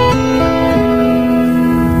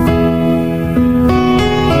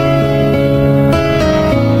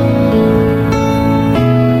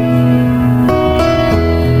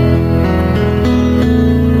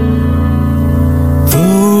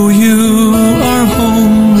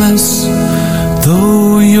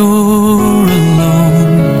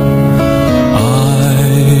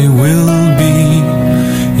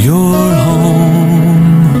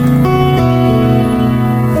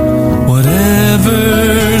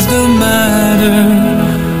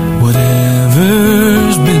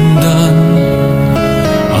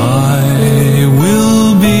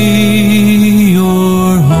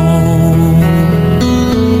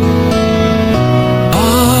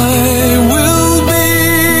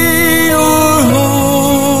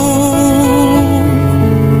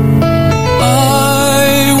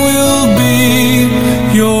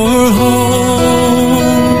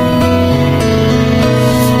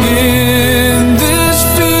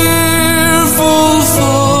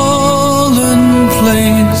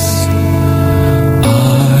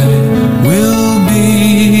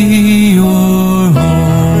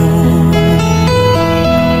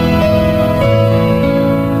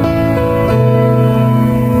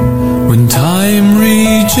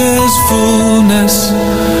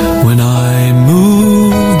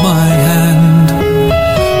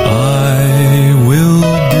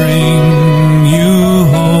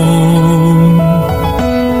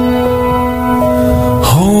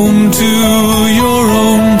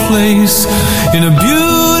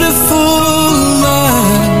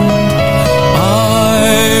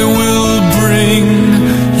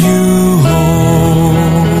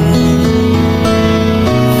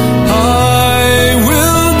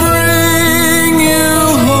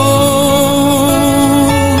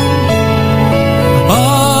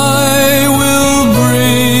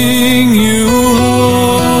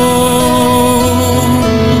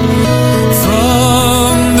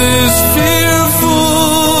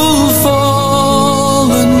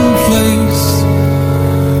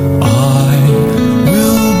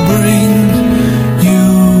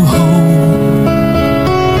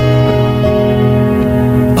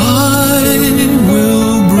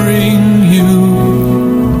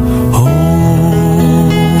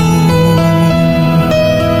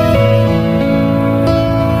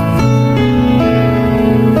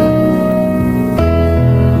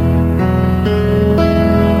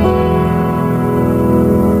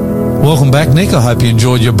 Welcome back, Nick. I hope you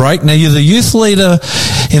enjoyed your break. Now, you're the youth leader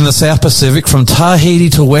in the South Pacific, from Tahiti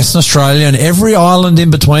to Western Australia and every island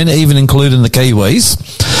in between, even including the Kiwis.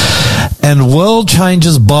 And World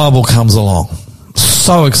Changers Bible comes along.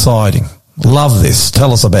 So exciting. Love this.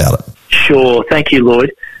 Tell us about it. Sure. Thank you,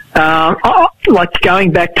 Lloyd. Like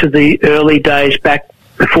going back to the early days, back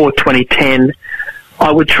before 2010,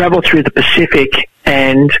 I would travel through the Pacific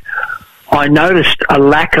and I noticed a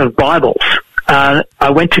lack of Bibles.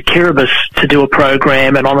 I went to Kiribati to do a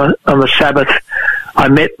program, and on the Sabbath, I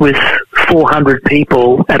met with 400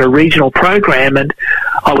 people at a regional program, and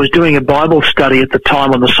I was doing a Bible study at the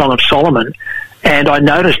time on the Song of Solomon, and I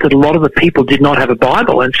noticed that a lot of the people did not have a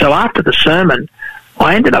Bible. And so after the sermon,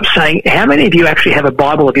 I ended up saying, how many of you actually have a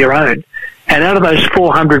Bible of your own? And out of those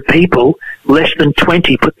 400 people, less than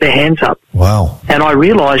 20 put their hands up. Wow. And I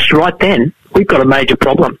realized right then, we've got a major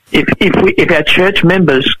problem. If our church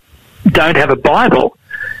members don't have a Bible,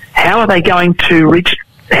 how are they going to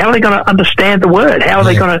understand the Word? How are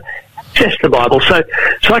they going to Just the Bible. So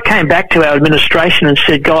I came back to our administration and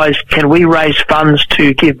said, guys, can we raise funds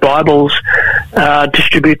to give Bibles,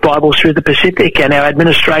 distribute Bibles through the Pacific? And our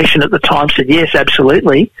administration at the time said, yes,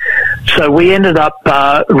 absolutely. So we ended up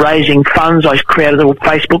raising funds. I created a little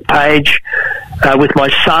Facebook page with my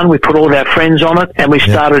son. We put all of our friends on it, and we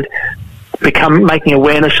started making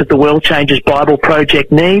awareness that the World Changers Bible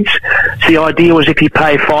Project needs. So the idea was if you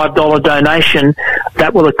pay $5 donation,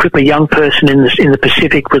 that will equip a young person in the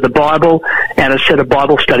Pacific with a Bible and a set of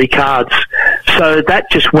Bible study cards. So that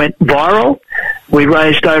just went viral. We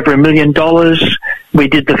raised over $1 million. We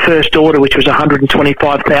did the first order, which was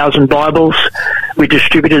 125,000 Bibles. We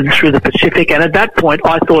distributed them through the Pacific, and at that point,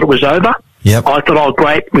 I thought it was over. Yep. I thought, oh,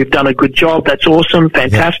 great, we've done a good job. That's awesome,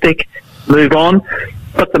 fantastic. Move on.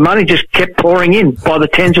 But the money just kept pouring in by the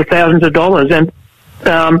tens of thousands of dollars. And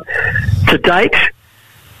to date,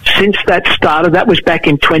 since that started, that was back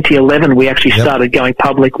in 2011, we actually started going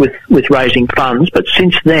public with raising funds. But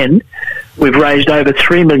since then, we've raised over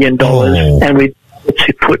 $3 million, and we've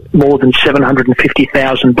put more than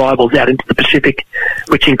 750,000 Bibles out into the Pacific,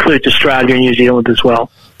 which includes Australia and New Zealand as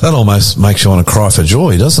well. That almost makes you want to cry for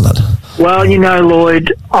joy, doesn't it? Well, you know,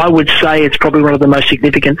 Lloyd, I would say it's probably one of the most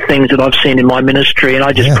significant things that I've seen in my ministry, and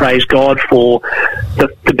I just praise God for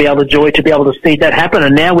to be able to see that happen.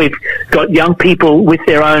 And now we've got young people with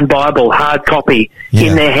their own Bible, hard copy,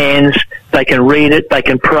 in their hands. They can read it, they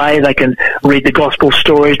can pray, they can read the gospel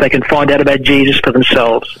stories, they can find out about Jesus for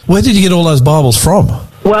themselves. Where did you get all those Bibles from?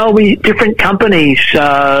 Well, different companies.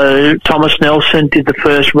 Thomas Nelson did the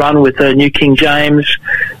first run with the New King James.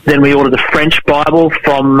 Then we ordered the French Bible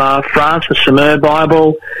from France, the Semeur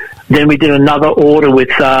Bible. Then we did another order with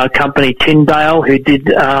company Tyndale, who did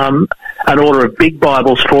an order of big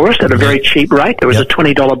Bibles for us at a very cheap rate. There was a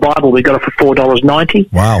 $20 Bible. We got it for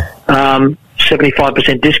 $4.90. Wow.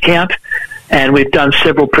 75% discount. And we've done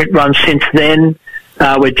several print runs since then.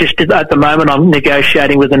 We're just at the moment, I'm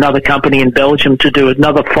negotiating with another company in Belgium to do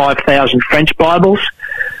another 5,000 French Bibles.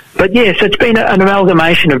 But yes, it's been an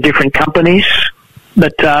amalgamation of different companies,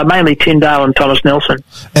 but mainly Tyndale and Thomas Nelson.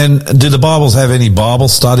 And do the Bibles have any Bible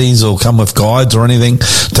studies or come with guides or anything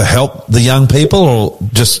to help the young people, or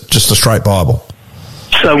just a straight Bible?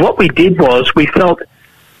 So what we did was we felt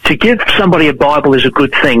to give somebody a Bible is a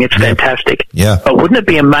good thing. It's fantastic. Yeah. But wouldn't it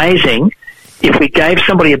be amazing if we gave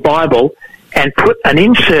somebody a Bible and put an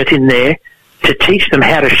insert in there to teach them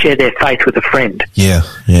how to share their faith with a friend? Yeah.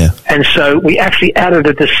 And so we actually added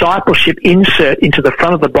a discipleship insert into the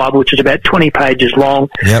front of the Bible, which is about 20 pages long,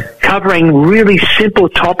 covering really simple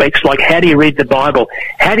topics like how do you read the Bible,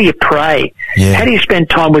 how do you pray, how do you spend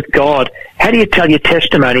time with God, how do you tell your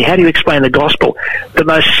testimony, how do you explain the gospel. The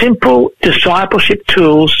most simple discipleship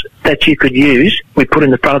tools that you could use, we put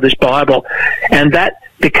in the front of this Bible, and that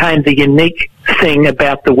became the unique thing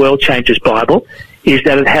about the World Changers Bible, is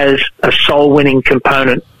that it has a soul-winning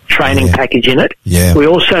component training package in it. Yeah. We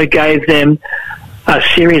also gave them a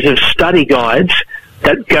series of study guides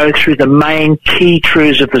that go through the main key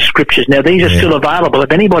truths of the Scriptures. Now, these are still available.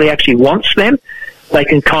 If anybody actually wants them, they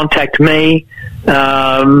can contact me.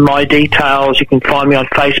 My details, you can find me on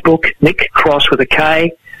Facebook, Nick Kross with a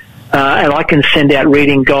K. And I can send out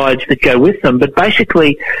reading guides that go with them. But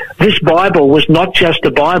basically, this Bible was not just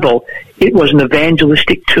a Bible. It was an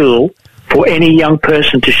evangelistic tool for any young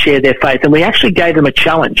person to share their faith. And we actually gave them a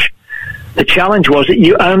challenge. The challenge was that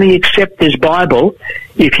you only accept this Bible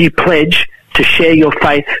if you pledge to share your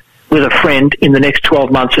faith with a friend in the next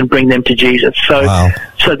 12 months and bring them to Jesus. So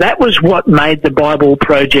that was what made the Bible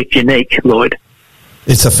Project unique, Lloyd.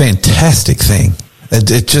 It's a fantastic thing.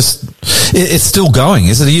 It's still going,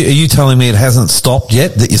 is it? Are you telling me it hasn't stopped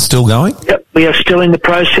yet, that you're still going? Yep, we are still in the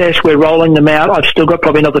process. We're rolling them out. I've still got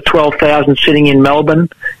probably another 12,000 sitting in Melbourne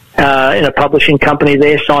in a publishing company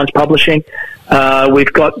there, Science Publishing.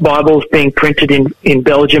 We've got Bibles being printed in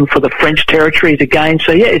Belgium for the French territories again.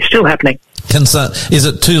 So, yeah, it's still happening. Is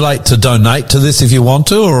it too late to donate to this if you want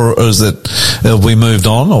to, or is it, have we moved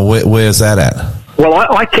on, or where's that at? Well,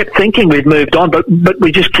 I kept thinking we'd moved on, but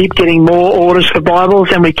we just keep getting more orders for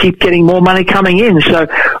Bibles, and we keep getting more money coming in. So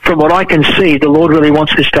from what I can see, the Lord really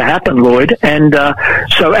wants this to happen, Lloyd. And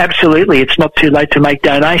so absolutely, it's not too late to make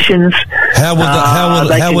donations.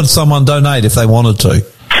 How would someone donate if they wanted to?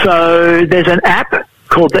 So there's an app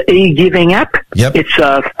called the e-giving app. Yep. It's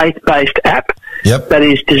a faith-based app. Yep. That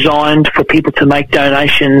is designed for people to make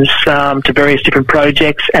donations to various different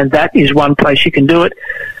projects, and that is one place you can do it.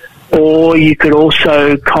 Or you could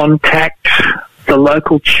also contact the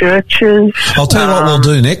local churches. I'll tell you what we'll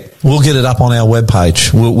do, Nick. We'll get it up on our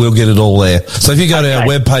webpage. We'll get it all there. So if you go to our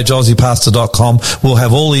webpage, aussiepastor.com, we'll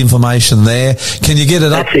have all the information there. Can you get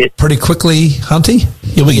it up pretty quickly, Hunty?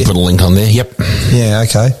 Yeah, we can put a link on there. Yep. Yeah,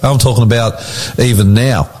 okay. I'm talking about even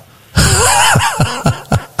now.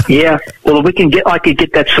 Yeah, well, I could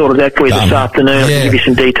get that sorted out for you this afternoon. I can give you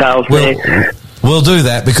some details there. We'll do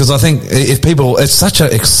that because I think it's such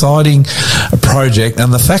an exciting project,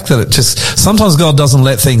 and the fact that sometimes God doesn't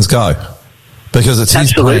let things go because it's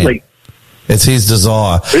His plan. It's His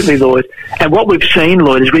desire. Absolutely, Lloyd. And what we've seen,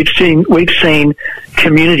 Lloyd, is we've seen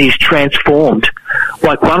communities transformed.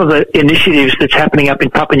 Like one of the initiatives that's happening up in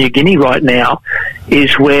Papua New Guinea right now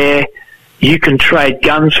is where you can trade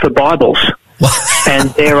guns for Bibles. And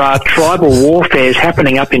there are tribal warfares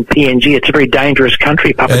happening up in PNG. It's a very dangerous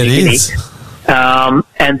country, Papua New Guinea.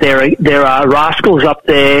 And there are rascals up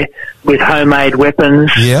there with homemade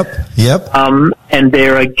weapons. Yep. And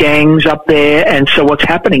there are gangs up there. And so what's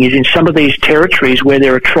happening is in some of these territories where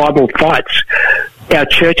there are tribal fights, our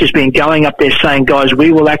church has been going up there saying, guys,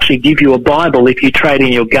 we will actually give you a Bible if you trade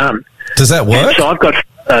in your gun. Does that work? And so I've got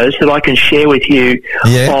photos that I can share with you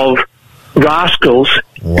of rascals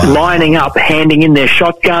lining up, handing in their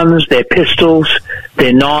shotguns, their pistols,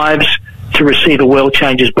 their knives to receive a World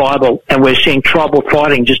Changers Bible, and we're seeing tribal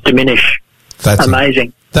fighting just diminish. That's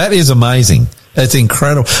amazing. That is amazing. It's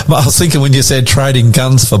incredible. I was thinking when you said trading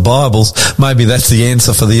guns for Bibles, maybe that's the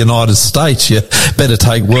answer for the United States. You better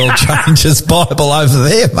take World Changers Bible over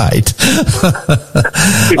there, mate.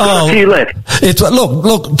 We've got a few left.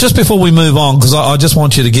 Look, just before we move on, because I just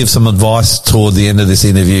want you to give some advice toward the end of this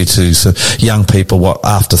interview to some young people,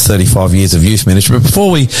 after 35 years of youth ministry. But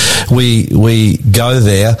before we go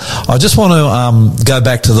there, I just want to go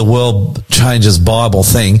back to the World Changers Bible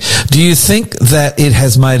thing. Do you think that it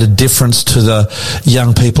has made a difference to the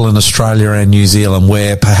young people in Australia and New Zealand,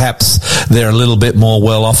 where perhaps they're a little bit more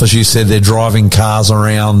well off? As you said, they're driving cars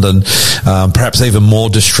around and perhaps even more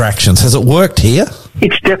distractions. Has it worked here?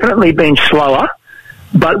 It's definitely been slower,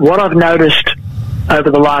 but what I've noticed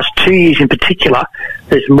over the last 2 years in particular,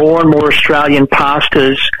 there's more and more Australian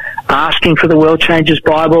pastors asking for the World Changers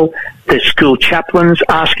Bible. There's school chaplains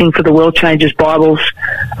asking for the World Changers Bibles.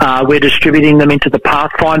 We're distributing them into the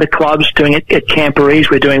Pathfinder clubs, doing it at Camporees.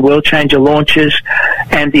 We're doing World Changer launches.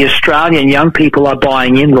 And the Australian young people are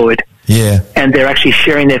buying in, Lloyd. Yeah. And they're actually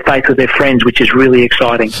sharing their faith with their friends, which is really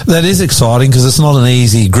exciting. That is exciting because it's not an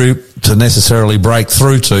easy group to necessarily break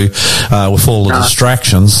through to with all the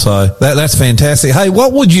distractions. So that's fantastic. Hey,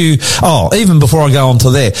 what would you... even before I go on to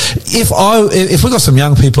there, if we've got some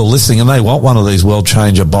young people listening and they want one of these World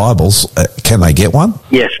Changer Bibles, can they get one?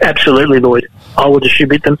 Yes, absolutely, Lloyd. I will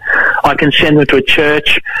distribute them. I can send them to a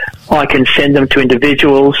church. I can send them to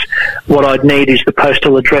individuals. What I'd need is the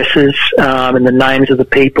postal addresses and the names of the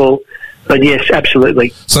people. But yes,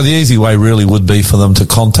 absolutely. So the easy way really would be for them to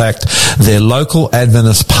contact their local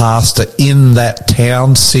Adventist pastor in that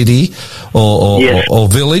town, city, or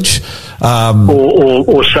village.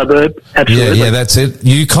 Or suburb, absolutely. Yeah, that's it.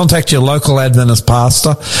 You contact your local Adventist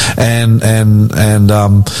pastor, and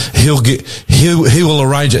he will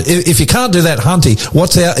arrange it. If you can't do that, Hunty,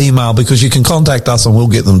 what's our email? Because you can contact us and we'll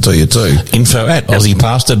get them to you too.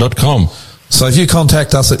 info@aussiepastor.com. So if you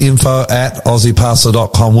contact us at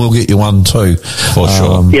info@aussiepastor.com, we'll get you one too. For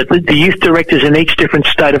sure. The youth directors in each different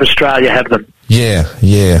state of Australia have them. Yeah,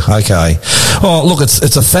 okay. Oh, look,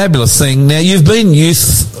 it's a fabulous thing. Now, you've been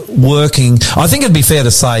youth working, I think it'd be fair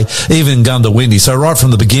to say, even in Gundawindi. So right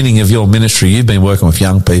from the beginning of your ministry, you've been working with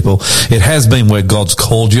young people. It has been where God's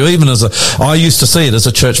called you. Even I used to see it as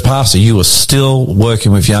a church pastor, you were still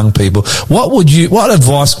working with young people. What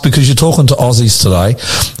advice, because you're talking to Aussies today,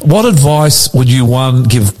 what advice would you, one,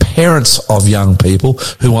 give parents of young people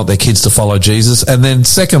who want their kids to follow Jesus? And then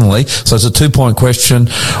secondly, so it's a 2-point question,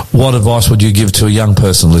 what advice would you give to a young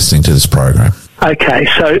person listening to this program? Okay,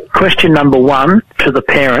 so question number 1 to the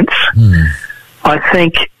parents. I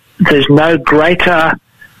think there's no greater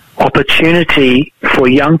opportunity for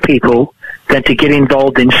young people than to get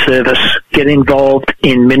involved in service, get involved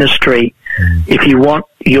in ministry. If you want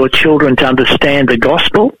your children to understand the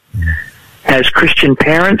gospel, as Christian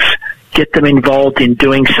parents, get them involved in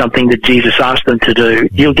doing something that Jesus asked them to do.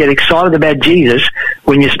 You'll get excited about Jesus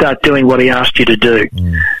when you start doing what he asked you to do.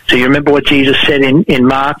 So you remember what Jesus said in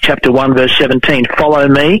Mark chapter 1 verse 17, follow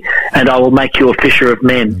me and I will make you a fisher of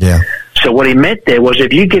men. Yeah. So what he meant there was,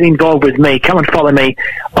 if you get involved with me, come and follow me,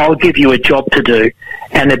 I'll give you a job to do.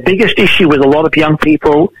 And the biggest issue with a lot of young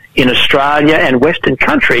people in Australia and Western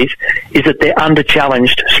countries is that they're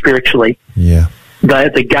under-challenged spiritually. Yeah.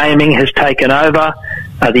 The gaming has taken over.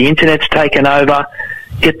 The internet's taken over.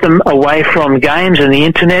 get them away from games and the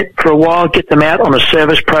internet for a while, get them out on a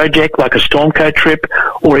service project like a Stormco trip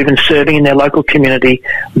or even serving in their local community,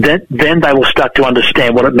 then they will start to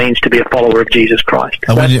understand what it means to be a follower of Jesus Christ.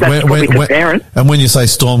 And when you say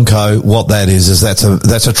Stormco, what that is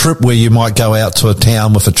that's a trip where you might go out to a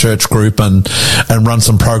town with a church group and run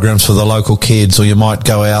some programs for the local kids, or you might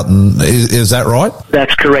go out and, is that right?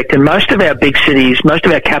 That's correct. And most of our big cities, most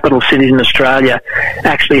of our capital cities in Australia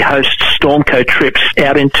actually host Stormco trips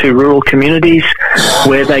out into rural communities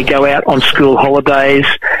where they go out on school holidays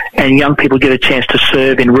and young people get a chance to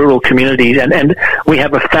serve in rural communities. And we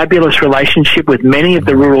have a fabulous relationship with many of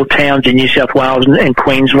the rural towns in New South Wales and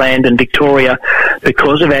Queensland and Victoria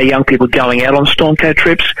because of our young people going out on Stormco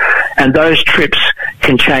trips. And those trips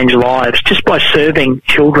can change lives just by serving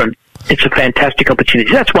children. It's a fantastic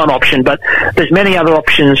opportunity. That's one option, but there's many other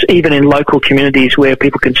options, even in local communities where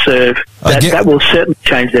people can serve. That will certainly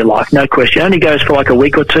change their life, no question. It only goes for like a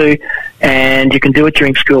week or two, and you can do it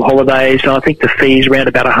during school holidays. And I think the fee is around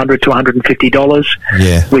about $100 to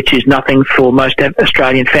 $150, which is nothing for most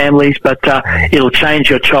Australian families, but it'll change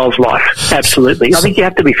your child's life, absolutely. I think you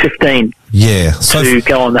have to be 15 to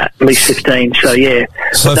go on that, at least 15. So,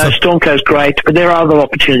 Stormco's great, but there are other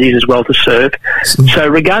opportunities as well to serve. So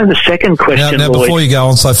regarding the second question, now before you go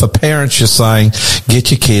on, so for parents, you're saying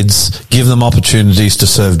get your kids, give them opportunities to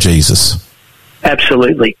serve Jesus.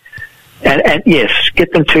 Absolutely. And yes,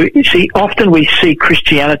 get them to, you see, often we see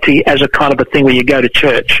Christianity as a kind of a thing where you go to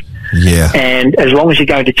church. Yeah. And as long as you're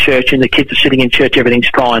going to church and the kids are sitting in church, everything's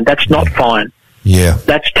fine. That's not fine. Yeah.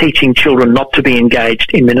 That's teaching children not to be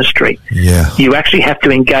engaged in ministry. Yeah. You actually have to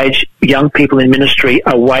engage young people in ministry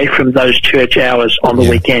away from those church hours on the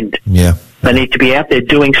weekend. Yeah. They need to be out there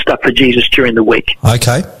doing stuff for Jesus during the week.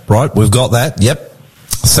 Okay, right, we've got that. Yep.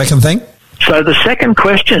 Second thing? So the second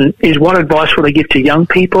question is, what advice would I give to young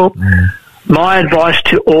people? My advice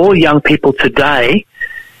to all young people today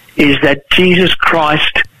is that Jesus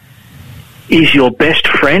Christ is your best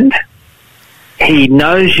friend. He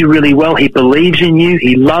knows you really well. He believes in you.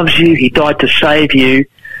 He loves you. He died to save you.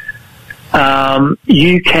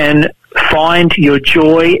 You can find your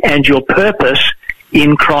joy and your purpose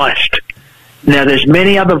in Christ. Now, there's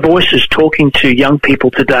many other voices talking to young people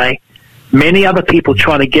today. Many other people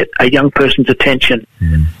trying to get a young person's attention.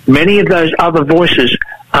 Many of those other voices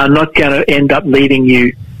are not going to end up leading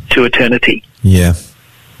you to eternity. Yeah.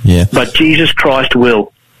 But Jesus Christ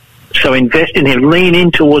will. So invest in Him. Lean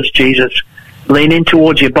in towards Jesus. Lean in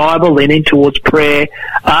towards your Bible. Lean in towards prayer.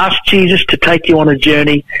 Ask Jesus to take you on a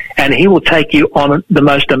journey, and He will take you on the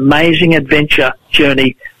most amazing adventure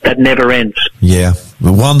journey that never ends. Yeah.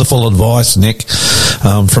 Wonderful advice, Nick.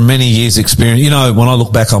 From many years' experience. You know, when I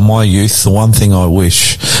look back on my youth, the one thing I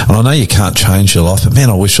wish, and I know you can't change your life, but man,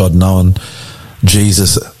 I wish I'd known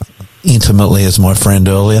Jesus intimately as my friend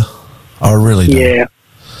earlier. I really do. Yeah.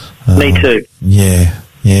 Me too. Yeah.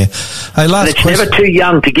 Hey, last question. It's never too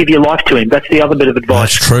young to give your life to Him. That's the other bit of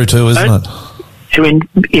advice. That's true too, isn't it?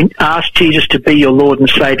 To ask Jesus to be your Lord and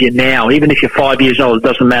Saviour now. Even if you're 5 years old, it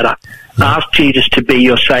doesn't matter. Yeah. Ask Jesus to be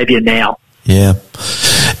your Saviour now. Yeah.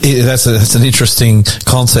 That's an interesting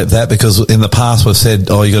concept, that, because in the past we've said,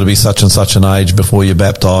 you got to be such and such an age before you're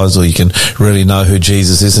baptised, or you can really know who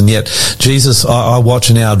Jesus is. And yet Jesus, I watch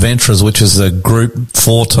in our Adventurers, which is a group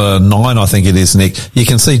 4 to 9, I think it is, Nick. You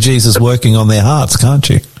can see Jesus working on their hearts, can't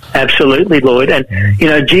you? Absolutely, Lloyd. And,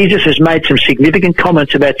 Jesus has made some significant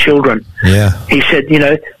comments about children. Yeah. He said,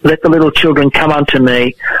 let the little children come unto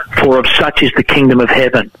me, for of such is the kingdom of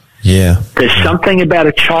heaven. Yeah. There's something about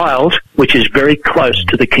a child which is very close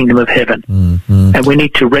to the kingdom of heaven. And we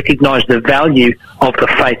need to recognise the value of the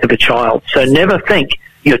faith of a child. So never think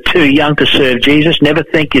you're too young to serve Jesus. Never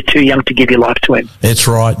think you're too young to give your life to Him. It's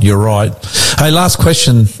right. You're right. Hey, last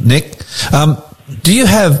question, Nick. Do you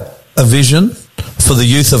have a vision for the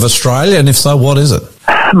youth of Australia? And if so, what is it?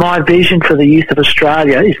 My vision for the youth of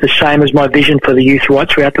Australia is the same as my vision for the youth right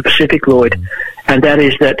throughout the Pacific, Lloyd. And that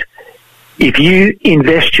is that if you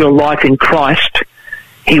invest your life in Christ,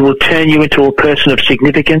 He will turn you into a person of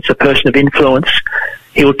significance, a person of influence.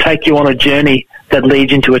 He will take you on a journey that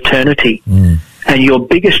leads into eternity. And your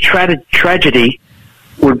biggest tragedy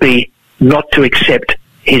would be not to accept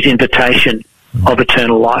His invitation of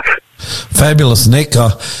eternal life. Fabulous, Nick.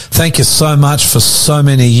 Thank you so much for so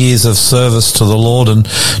many years of service to the Lord and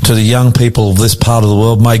to the young people of this part of the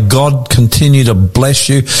world. May God continue to bless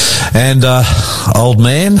you. And, old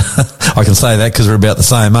man, I can say that because we're about the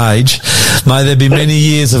same age. May there be many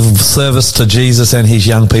years of service to Jesus and His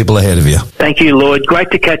young people ahead of you. Thank you, Lloyd. Great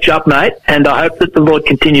to catch up, mate. And I hope that the Lord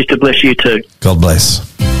continues to bless you too. God bless.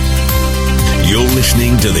 You're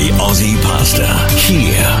listening to the Aussie Pastor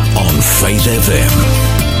here on Faith FM.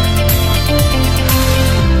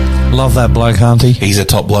 Love that bloke, Hunty. He's a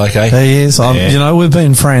top bloke, eh? He is. Yeah. You know, we've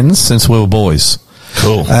been friends since we were boys.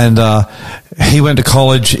 Cool. And he went to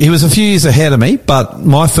college. He was a few years ahead of me, but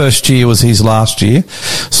my first year was his last year.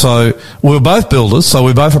 So we were both builders. So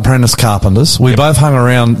we both apprentice carpenters. We both hung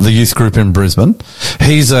around the youth group in Brisbane.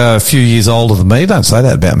 He's a few years older than me. Don't say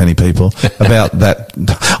that about many people. About that.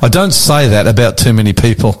 I don't say that about too many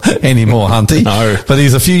people anymore, Hunty. No. But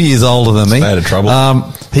he's a few years older than me. Stay out of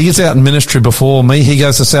trouble. He gets out in ministry before me. He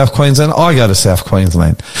goes to South Queensland. I go to South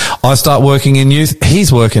Queensland. I start working in youth.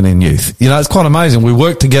 He's working in youth. You know, it's quite amazing. We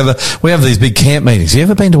work together. We have these big camp meetings. You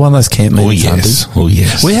ever been to one of those camp meetings, yes. Hunty? Oh,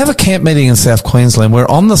 yes. We have a camp meeting in South Queensland where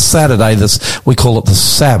on the Saturday, we call it the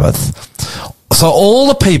Sabbath. So all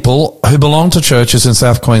the people who belong to churches in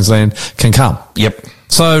South Queensland can come. Yep.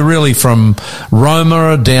 So really from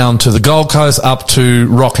Roma down to the Gold Coast up to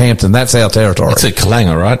Rockhampton. That's our territory. It's a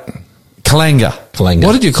Kalanga, right? Kalanga.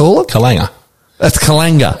 What did you call it? Kalanga. That's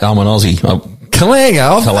Kalanga. I'm an Aussie.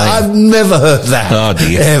 Kalanga? Kalanga. I've never heard that. Oh,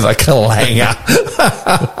 dear. Ever. Kalanga.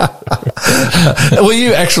 Were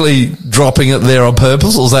you actually dropping it there on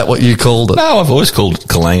purpose, or is that what you called it? No, I've always called it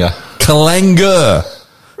Kalanga. Kalanga.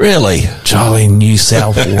 Really? Jolly New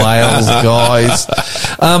South Wales guys.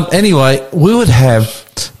 Anyway, we would have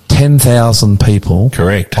 10,000 people.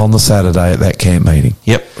 Correct. On the Saturday at that camp meeting.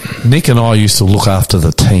 Yep. Nick and I used to look after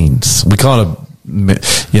the teens. We kind of,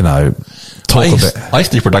 you know, talk about. I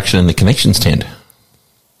used to do production in the Connections tent.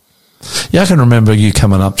 Yeah, I can remember you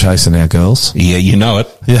coming up chasing our girls. Yeah, you know it.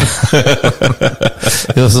 Yeah.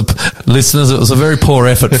 Listeners, it was a very poor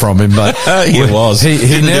effort from him, but it was. He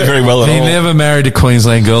didn't do very well at all. He never married a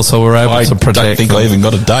Queensland girl, so we're able to protect I don't think I even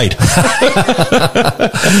got a date.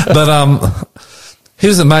 But he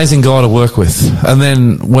was an amazing guy to work with. And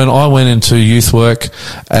then when I went into youth work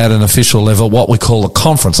at an official level, what we call a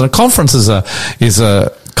conference, and a conference is a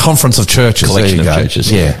conference of churches. Collection there you of go.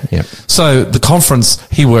 churches. Yeah. Yeah. So the conference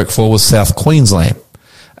he worked for was South Queensland.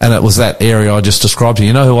 And it was that area I just described to you.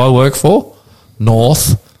 You know who I work for?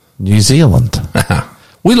 North New Zealand.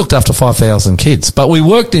 We looked after 5,000 kids, but we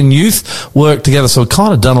worked in youth work together. So we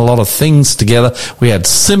kind of done a lot of things together. We had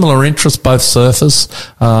similar interests, both surfers.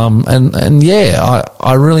 And yeah,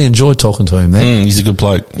 I really enjoyed talking to him then. He's a good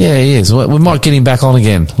bloke. Yeah, he is. We might get him back on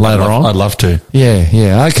again later on. I'd love to.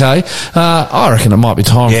 Yeah. Okay. I reckon it might be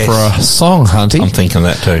time Yes. for a song, Hunty. I'm thinking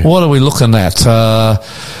that too. What are we looking at?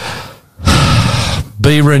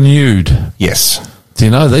 Be Renewed. Yes. Do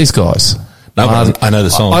you know these guys? No, but I know the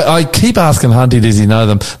song. I keep asking Hunty, does he know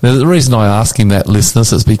them? Now, the reason I ask him that,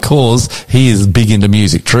 listeners, is because he is big into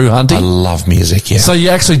music. True, Hunty? I love music, yeah. So you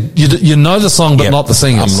actually, you know the song, but not the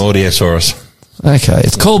singers? I'm an Audiosaurus. Okay.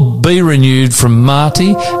 It's called Be Renewed from Marty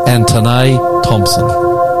and Tanae Thompson.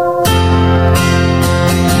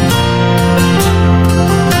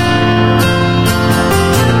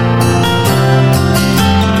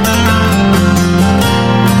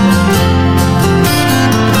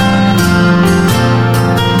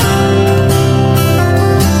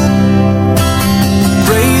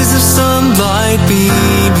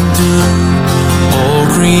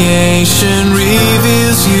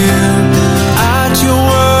 Reveals you at your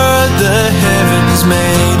word, the heavens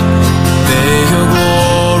made. There your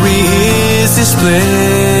glory is displayed.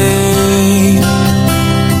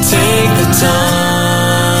 Take the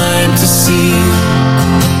time to see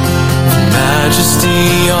the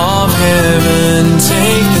majesty of heaven.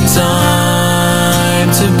 Take the time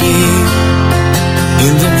to be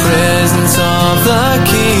in the presence of the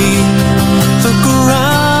King. Look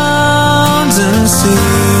around and see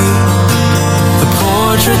the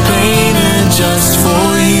portrait painted just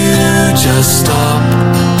for you. Just stop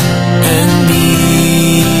and be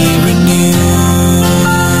renewed.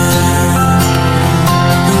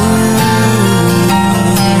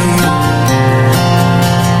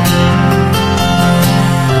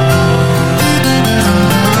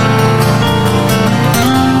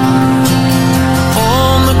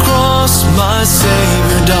 On the cross my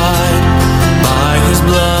Savior died. By his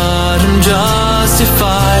blood I'm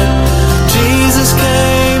justified. Jesus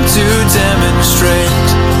came to demonstrate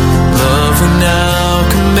love we now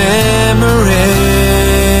commemorate.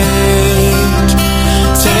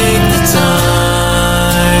 Take the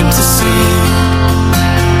time to see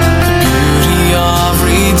the beauty of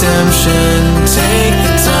redemption. Take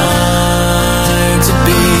the time to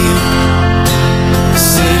be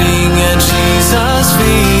sitting at Jesus'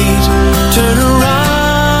 feet. Turn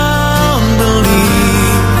around,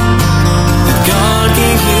 believe that God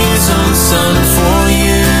gave his own son for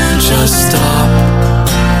you. Just stop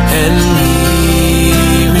and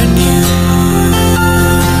be renewed.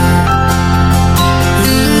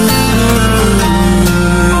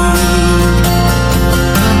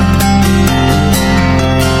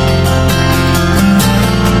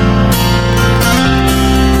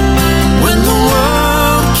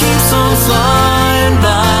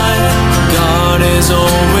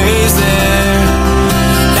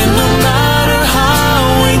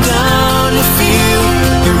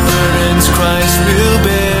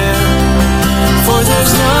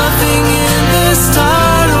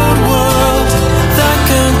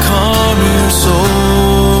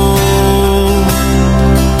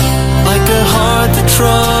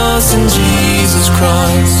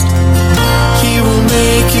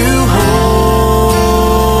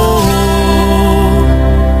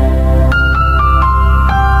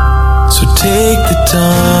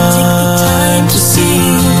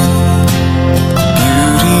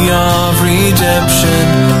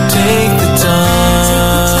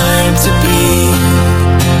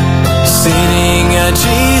 sitting at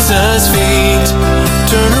Jesus' feet.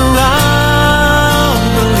 Turn around,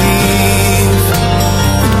 believe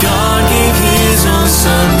that God gave His own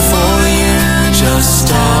Son for you. Just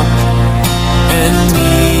stop and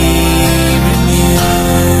be renewed.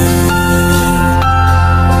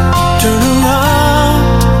 Turn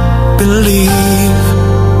around, believe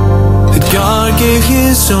that God gave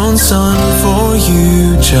His own Son for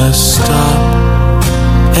you. Just stop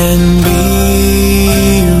and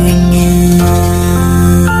be renewed.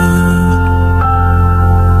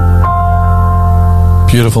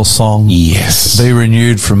 Beautiful song. Yes. Be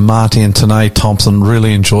Renewed from Marty and Tanae Thompson.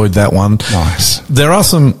 Really enjoyed that one. Nice. There are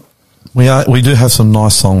some, we do have some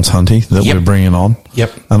nice songs, Hunty, that Yep. we're bringing on.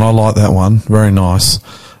 Yep. And I like that one. Very nice.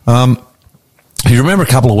 You remember a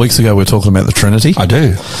couple of weeks ago we were talking about the Trinity? I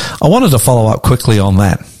do. I wanted to follow up quickly on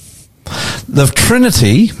that. The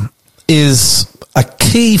Trinity is a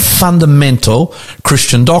key fundamental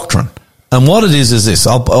Christian doctrine. And what it is this.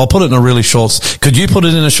 I'll put it in a really short... Could you put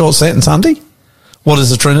it in a short sentence, Hunty? What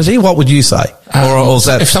is the Trinity? What would you say? Or is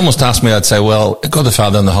that... If someone was to ask me, I'd say, well, God the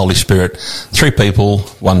Father and the Holy Spirit, 3 people,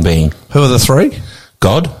 1 being. Who are the 3?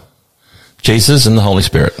 God, Jesus, and the Holy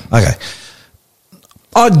Spirit. Okay.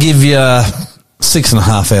 I'd give you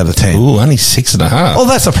 6.5 out of 10. Ooh, only 6.5. Well,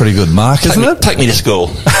 that's a pretty good mark, isn't it? Take me to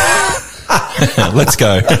school. Let's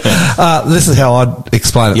go. This is how I'd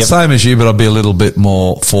explain it. Yep. Same as you, but I'd be a little bit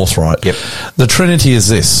more forthright. Yep. The Trinity is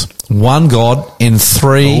this. One God in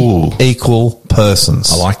 3 Ooh. equal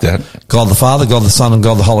persons. I like that. God the Father, God the Son, and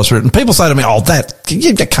God the Holy Spirit. And people say to me, oh,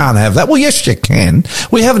 you can't have that. Well, yes, you can.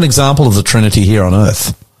 We have an example of the Trinity here on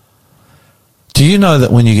earth. Do you know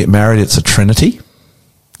that when you get married, it's a Trinity?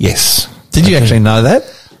 Yes. Did you actually know that?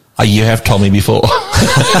 You have told me before.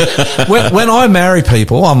 when I marry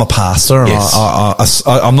people, I'm a pastor. And Yes.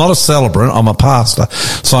 I'm not a celebrant. I'm a pastor.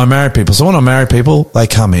 So I marry people. So when I marry people, they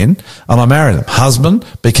come in and I marry them. Husband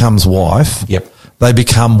becomes wife. Yep. They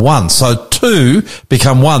become one. So 2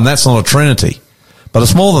 become one. That's not a Trinity. But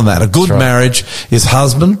it's more than that. A good That's right. marriage is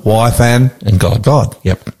husband, wife, and God. God.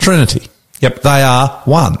 Yep. Trinity. Yep. They are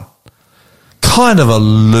one. Kind of a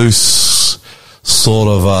loose sort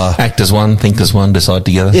of act as one, think as one, decide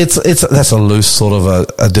together. that's a loose sort of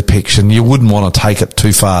a depiction. You wouldn't want to take it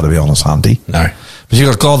too far, to be honest, Hunty. No. But you've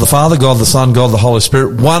got God the Father, God the Son, God the Holy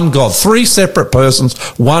Spirit, one God, 3 separate persons,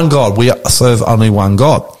 one God. We serve only one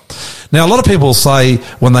God. Now, a lot of people say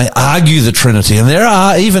when they argue the Trinity, and there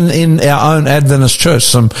are, even in our own Adventist church,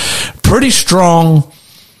 some pretty strong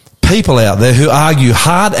people out there who argue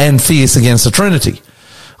hard and fierce against the Trinity.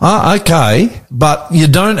 Okay, but you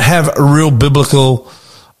don't have a real biblical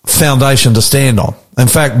foundation to stand on. In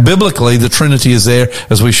fact, biblically, the Trinity is there,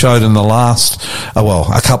 as we showed in the last, it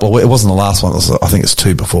wasn't the last one, I think it's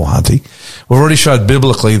 2 before, Hunty. We've already showed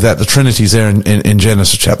biblically that the Trinity is there in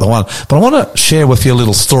Genesis chapter 1. But I want to share with you a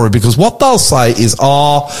little story, because what they'll say is,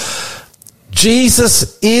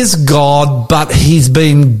 Jesus is God, but He's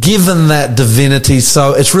been given that divinity,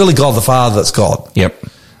 so it's really God the Father that's God. Yep.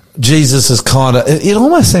 Jesus is it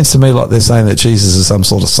almost seems to me like they're saying that Jesus is some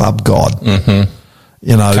sort of sub-God. Mm-hmm.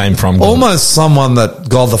 You know, came from God. Almost someone that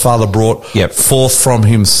God the Father brought forth from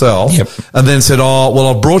Himself, and then said,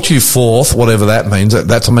 I've brought you forth, whatever that means.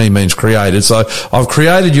 That to me means created. So I've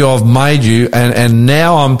created you, I've made you, and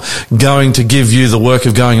now I'm going to give you the work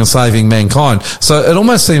of going and saving mankind. So it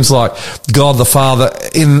almost seems like God the Father,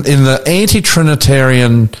 in the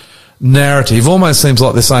anti-Trinitarian narrative, almost seems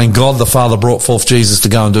like they're saying God the Father brought forth Jesus to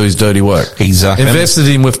go and do His dirty work. Exactly. Invested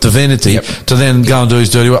him with divinity to then go and do His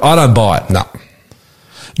dirty work. I don't buy it. No.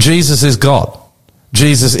 Jesus is God.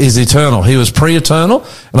 Jesus is eternal. He was pre-eternal.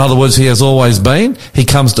 In other words, He has always been. He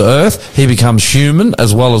comes to earth. He becomes human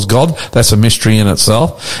as well as God. That's a mystery in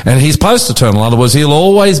itself. And He's post-eternal. In other words, He'll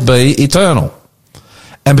always be eternal.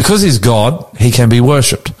 And because He's God, He can be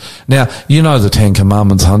worshipped. Now, you know the 10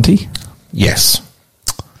 Commandments, Hunty? Yes.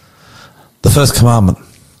 The first commandment,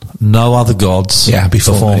 no other gods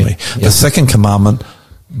before me. Yep. The second commandment,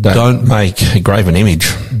 don't make a graven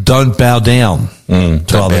image. Don't bow down to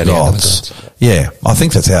other gods. Yeah, I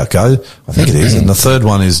think that's how it goes. I think it is. And the third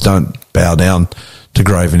one is don't bow down to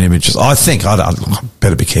graven images. I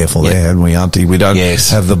better be careful there, hadn't we, Auntie? We don't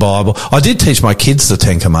have the Bible. I did teach my kids the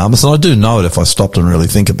 10 Commandments, and I do know it if I stopped and really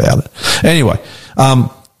think about it. Anyway,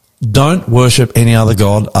 don't worship any other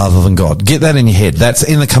God other than God. Get that in your head. That's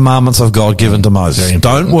in the commandments of God given to Moses.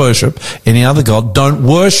 Don't worship any other God. Don't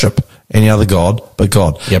worship any other God but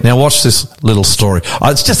God. Yep. Now watch this little story.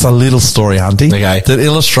 It's just a little story, Hunty, that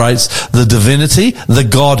illustrates the divinity, the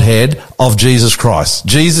Godhead of Jesus Christ.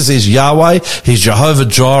 Jesus is Yahweh. He's Jehovah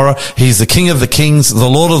Jireh. He's the King of the Kings, the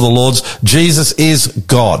Lord of the Lords. Jesus is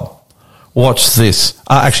God. Watch this.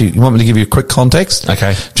 Actually, you want me to give you a quick context?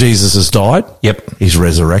 Okay. Jesus has died. Yep. He's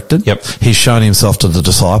resurrected. Yep. He's shown himself to the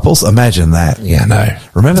disciples. Imagine that. Yeah, no.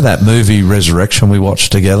 Remember that movie Resurrection we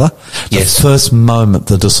watched together? Yes. The first moment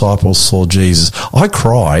the disciples saw Jesus, I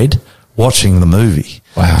cried watching the movie.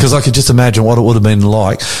 Wow. Because I could just imagine what it would have been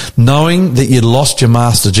like knowing that you'd lost your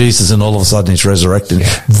master Jesus and all of a sudden he's resurrected.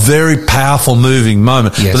 Yeah. Very powerful, moving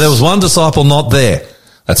moment. Yes. But there was one disciple not there.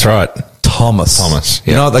 That's right. Thomas.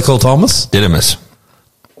 Yeah. You know what they call Thomas? Didymus.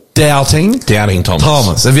 Doubting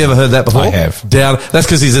Thomas. Have you ever heard that before? I have. Doubt. That's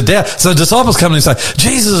because he's a doubt. So disciples come in and say,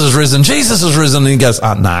 Jesus is risen. Jesus is risen. And he goes,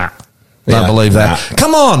 nah. Don't believe that. Nah.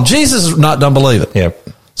 Come on. Jesus, no, don't believe it. Yep.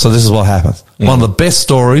 So this is what happens. One of the best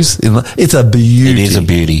stories it's a beauty. It is a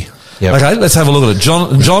beauty. Yep. Okay, let's have a look at it.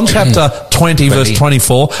 John chapter 20, verse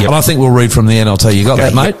 24. Yep. And I think we'll read from the NLT. You got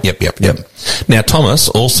that, mate? Yep. Now, Thomas,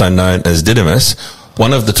 also known as Didymus,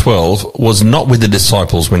 one of the 12, was not with the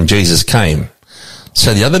disciples when Jesus came.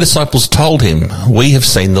 So the other disciples told him, "We have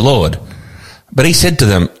seen the Lord." But he said to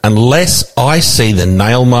them, "Unless I see the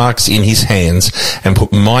nail marks in his hands and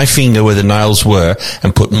put my finger where the nails were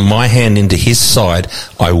and put my hand into his side,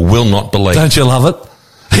 I will not believe." Don't you love it?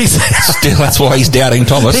 Still, that's why he's doubting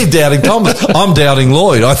Thomas. He's doubting Thomas. I'm doubting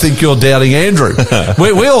Lloyd. I think you're doubting Andrew.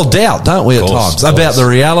 We all doubt, don't we, at times, about the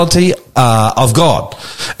reality of God.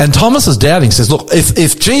 And Thomas is doubting, says, look,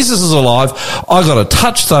 if Jesus is alive, I've got to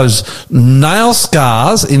touch those nail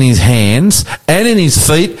scars in his hands and in his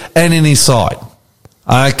feet and in his side.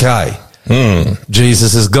 Okay.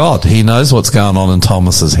 Jesus is God. He knows what's going on in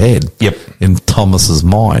Thomas's head. Yep. In Thomas's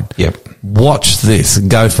mind. Yep. Watch this.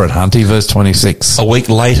 Go for it, Hunty. Verse 26. A week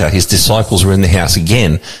later, his disciples were in the house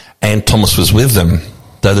again, and Thomas was with them.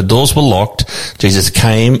 Though the doors were locked, Jesus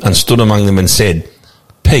came and stood among them and said,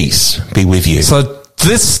 "Peace be with you." So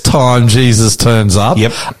this time Jesus turns up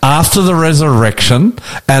after the resurrection,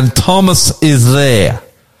 and Thomas is there.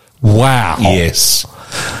 Wow. Yes.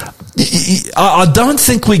 I don't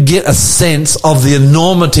think we get a sense of the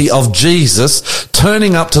enormity of Jesus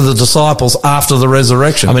turning up to the disciples after the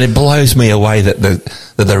resurrection. I mean, it blows me away that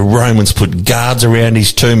the Romans put guards around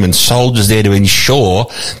his tomb and soldiers there to ensure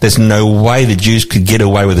there's no way the Jews could get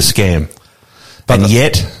away with a scam. But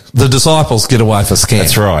yet the disciples get away for scam.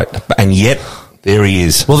 That's right. And yet there he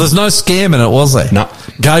is. Well, there's no scam in it, was there? No.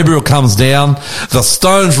 Gabriel comes down, the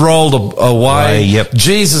stones rolled away. Yep.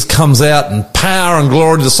 Jesus comes out in power and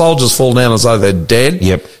glory. The soldiers fall down as though they're dead.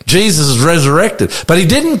 Yep. Jesus is resurrected. But he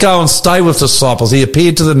didn't go and stay with the disciples. He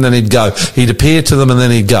appeared to them and then he'd go. He'd appear to them and then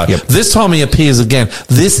he'd go. Yep. This time he appears again.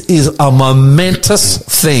 This is a momentous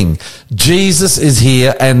thing. Jesus is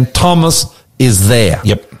here and Thomas is there.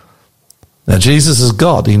 Yep. Now, Jesus is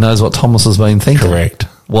God. He knows what Thomas has been thinking. Correct.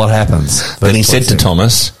 What happens? Then he said to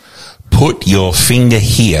Thomas, "Put your finger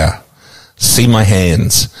here. See my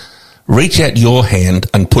hands. Reach out your hand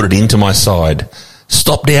and put it into my side.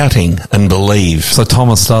 Stop doubting and believe." So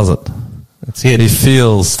Thomas does it. That's it. He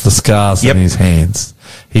feels the scars in his hands.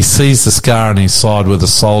 He sees the scar in his side where the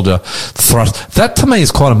soldier thrust. That to me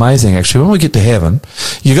is quite amazing, actually. When we get to heaven,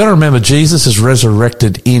 you got to remember Jesus is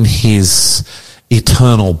resurrected in his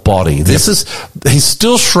eternal body. He's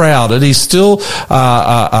still shrouded. He's still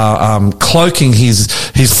cloaking his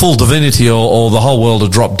full divinity, or the whole world will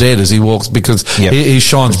drop dead as he walks, because he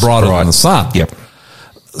shines brighter than the sun. Yep.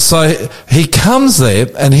 So he comes there,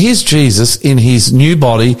 and here's Jesus in his new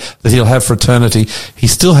body that he'll have for eternity. He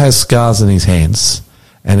still has scars in his hands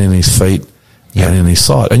and in his feet and in his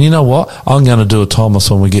side. And you know what? I'm going to do a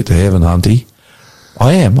Thomas when we get to heaven, Hunty.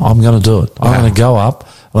 I'm going to do it. I'm going to go up.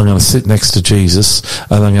 I'm going to sit next to Jesus,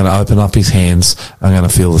 and I'm going to open up his hands. I'm going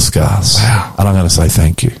to feel the scars. Wow. And I'm going to say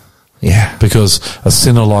thank you. Yeah. Because a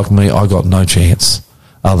sinner like me, I got no chance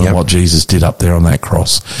other than what Jesus did up there on that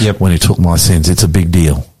cross when he took my sins. It's a big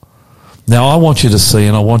deal. Now, I want you to see,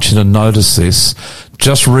 and I want you to notice this.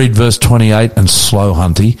 Just read verse 28 and slow,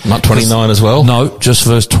 Hunty. Not 29 as well? No, just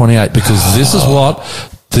verse 28, because this is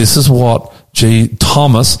what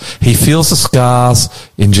Thomas, he feels the scars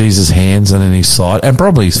in Jesus' hands and in his side, and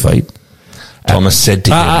probably his feet. Thomas said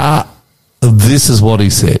to him, this is what he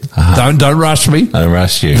said. Don't rush me. Don't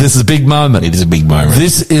rush you. This is a big moment. It is a big moment.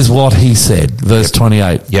 This is what he said. Verse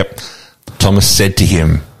 28. Yep. Thomas said to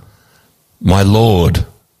him, "My Lord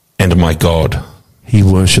and my God." He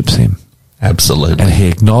worships him. Absolutely. And he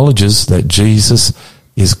acknowledges that Jesus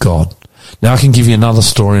is God. Now, I can give you another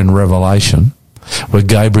story in Revelation where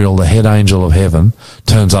Gabriel, the head angel of heaven,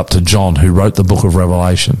 turns up to John, who wrote the book of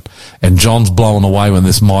Revelation. And John's blown away when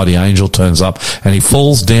this mighty angel turns up, and he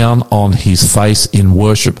falls down on his face in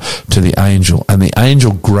worship to the angel. And the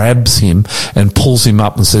angel grabs him and pulls him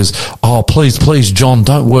up and says, "Oh, please, please, John,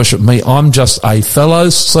 don't worship me. I'm just a fellow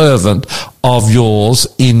servant of yours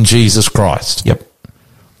in Jesus Christ." Yep.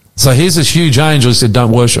 So here's this huge angel who said,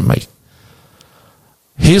 "Don't worship me."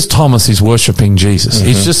 Here's Thomas, he's worshipping Jesus. Mm-hmm.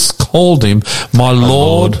 He's just called him, my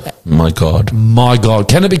Lord, my God. my God.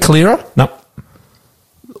 Can it be clearer? No.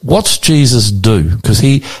 What's Jesus do? Because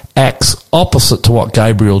he acts opposite to what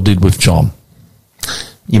Gabriel did with John.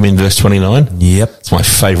 You mean verse 29? Yep. It's my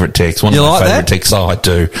favourite text. One You of my like favourite that? texts. Oh, I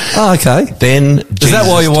do. Oh, okay. Then Is that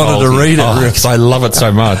why you wanted to read it? Because I love it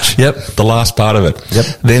so much. Yep. The last part of it. Yep.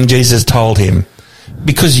 Then Jesus told him,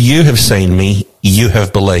 "Because you have seen me, you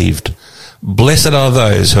have believed. Blessed are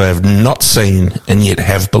those who have not seen and yet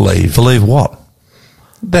have believed." Believe what?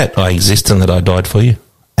 That I exist and that I died for you.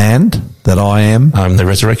 And that I am, I'm the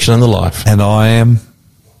resurrection and the life. and I am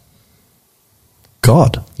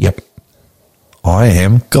God. Yep. I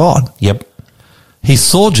am God. Yep. He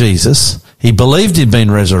saw Jesus. He believed he'd been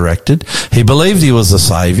resurrected. He believed he was the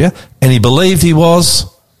Saviour. And he believed he was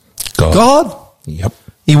God. Yep.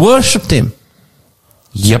 He worshipped him.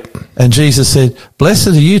 Yep. And Jesus said, "Blessed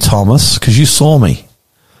are you, Thomas, because you saw me.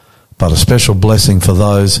 But a special blessing for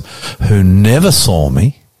those who never saw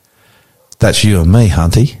me." That's you and me,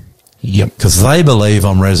 Hunty. Yep. Because they believe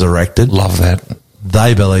I'm resurrected. Love that.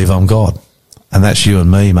 They believe I'm God. And that's you and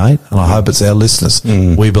me, mate. And I hope it's our listeners.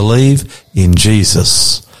 We believe in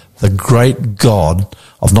Jesus, the great God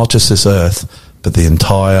of not just this earth, but the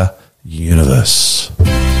entire universe.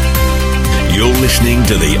 You're listening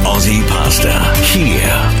to the Aussie Pastor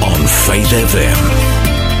here on Faith FM.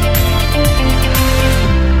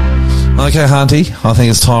 Okay, Hunty, I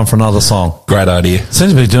think it's time for another song. Great idea. Seem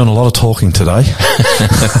to be doing a lot of talking today.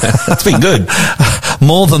 It's been good.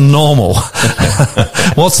 More than normal.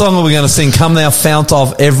 What song are we going to sing? "Come Thou Fount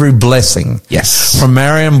of Every Blessing." Yes. From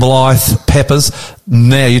Marion Blythe Peppers.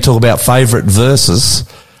 Now, you talk about favourite verses.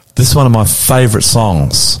 This is one of my favourite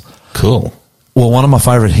songs. Cool. Well, one of my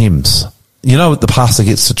favourite hymns. You know, the pastor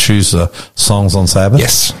gets to choose the songs on Sabbath?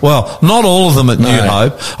 Yes. Well, not all of them at New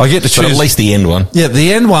Hope. I get to choose. But at least the end one. Yeah,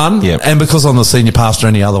 the end one. Yep. And because I'm the senior pastor,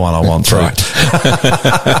 any other one I want to. Right.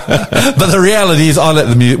 But the reality is, I let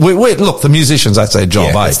the look, the musicians, that's their job,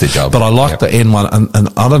 Yeah, that's their job. But I like Yep. the end one. And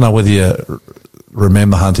I don't know whether you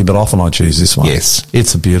remember, Hunty, but often I choose this one. Yes.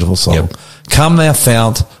 It's a beautiful song. Yep. "Come Thou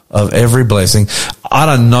Fount of Every Blessing." I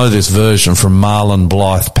don't know this version from Marlon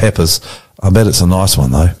Blythe Peppers. I bet it's a nice one,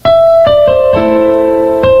 though.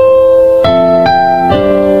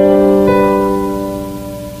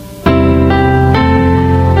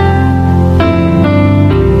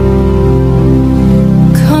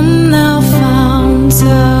 Come thou fount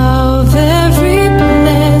of every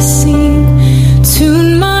blessing,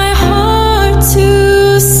 tune my heart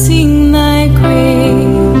to sing thy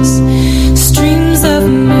grace. Streams of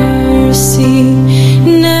mercy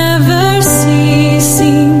never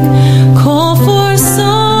ceasing, call for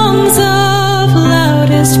songs of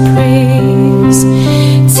loudest praise.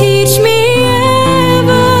 Teach me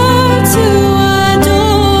ever to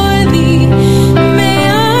adore thee, may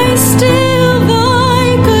I still thy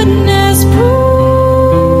goodness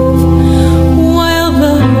prove, while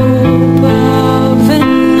the hope of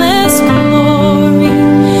endless glory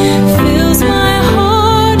fills my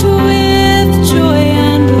heart with joy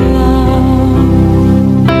and love.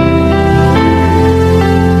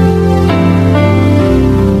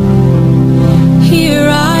 Here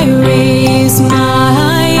I raise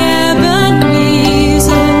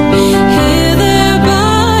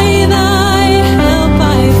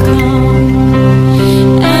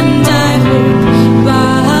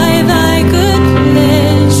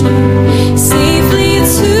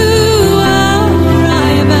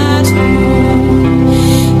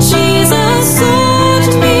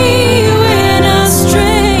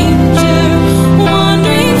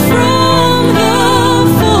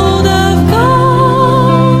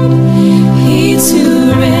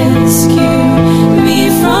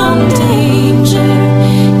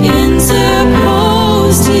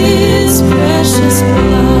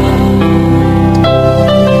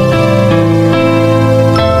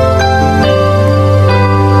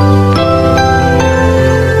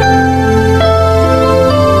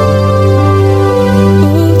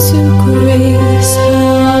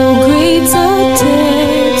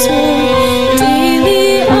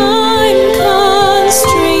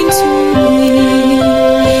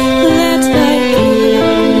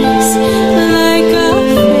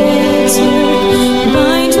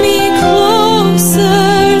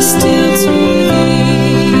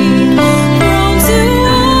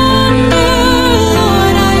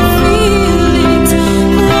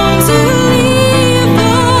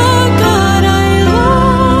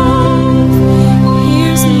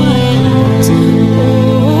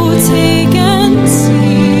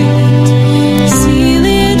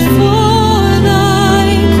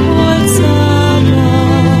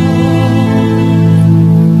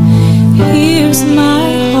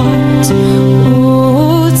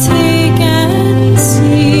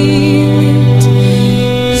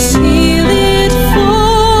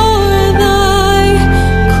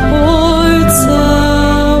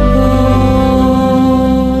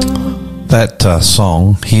that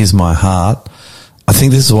song, Here's My Heart, I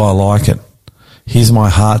think this is why I like it. Here's my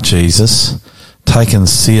heart, Jesus. Take and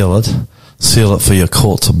seal it. Seal it for your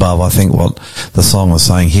courts above. I think what the song was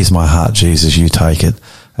saying, here's my heart, Jesus, you take it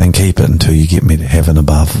and keep it until you get me to heaven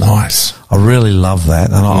above. Nice. I really love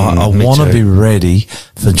that. And I want to be ready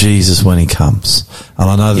for Jesus when he comes. And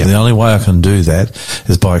I know that the only way I can do that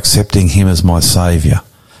is by accepting him as my saviour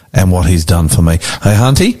and what he's done for me. Hey,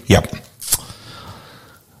 Hunty? Yep.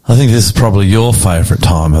 I think this is probably your favourite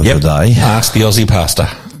time of the day. Ask the Aussie pastor.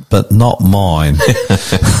 But not mine.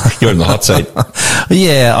 You're in the hot seat.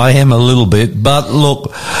 Yeah, I am a little bit. But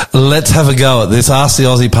look, let's have a go at this. Ask the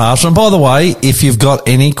Aussie pastor. And by the way, if you've got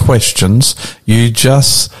any questions, you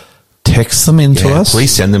just text them in to us.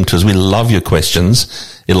 Please send them to us. We love your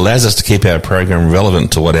questions. It allows us to keep our program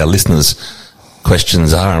relevant to what our listeners'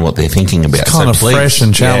 questions are and what they're thinking about. It's kind of fresh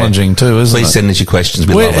and challenging too, isn't it? Please send us your questions.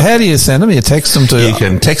 We love it. How do you send them? You text them to... You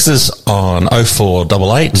can text us on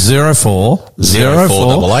 0488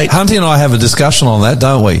 0488. Hunty and I have a discussion on that,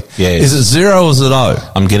 don't we? Yeah. Is it 0 or is it O?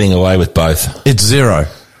 I'm getting away with both. It's 0.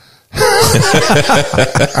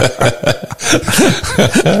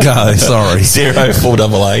 Go, sorry.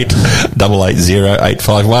 0488 880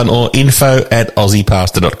 851 or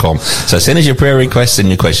info@aussiepastor.com. So send us your prayer requests and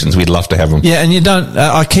your questions. We'd love to have them. Yeah, and you don't,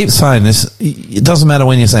 I keep saying this, it doesn't matter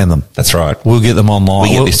when you send them. That's right. We'll get them online.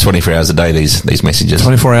 We get this 24 hours a day, these messages.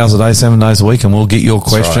 24 hours a day, 7 days a week, and we'll get your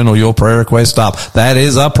question or your prayer request up. That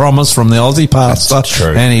is a promise from the Aussie pastor. That's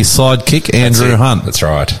true. And his sidekick, Andrew Hunt. That's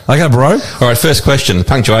right. Okay, bro. All right, first question. The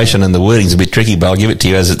punctuation and the wording's a bit tricky, but I'll give it to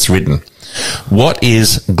you as it's written. What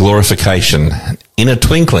is glorification? In a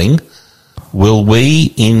twinkling, will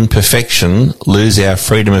we in perfection lose our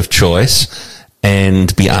freedom of choice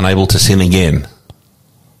and be unable to sin again?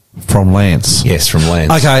 From Lance. Yes, from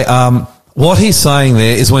Lance. Okay, what he's saying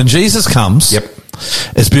there is when Jesus comes,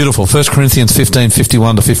 it's beautiful. 1 Corinthians 15,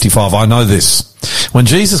 51 to 55. I know this. When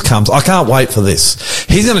Jesus comes, I can't wait for this.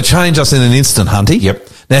 He's going to change us in an instant, Hunty. Yep.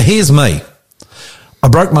 Now, here's me. I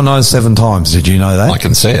broke my nose 7 times. Did you know that? I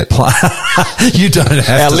can see it. You don't have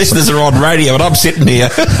to. Our listeners are on radio and I'm sitting here.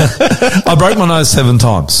 I broke my nose 7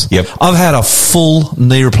 times. Yep. I've had a full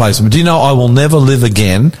knee replacement. Do you know I will never live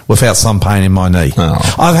again without some pain in my knee?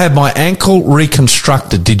 Oh. I've had my ankle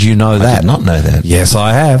reconstructed. Did you know that? I did not know that. Yes,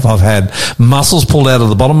 I have. I've had muscles pulled out of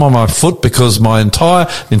the bottom of my foot because my entire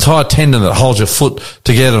tendon that holds your foot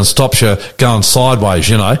together and stops you going sideways,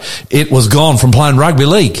 you know, it was gone from playing rugby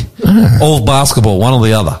league or basketball, one or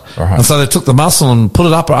the other. Right. And so they took the muscle and put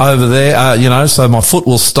it up over there, you know, so my foot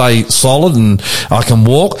will stay solid and I can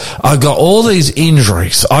walk. I got all these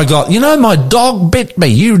injuries. I got, you know, my dog bit me.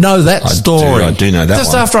 You know that story. I do know that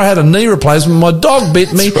Just one. after I had a knee replacement, my dog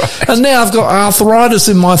bit me. Right. And now I've got arthritis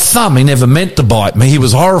in my thumb. He never meant to bite me. He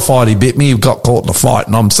was horrified he bit me. He got caught in a fight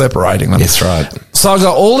and I'm separating them. That's right. So I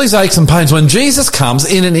got all these aches and pains. When Jesus comes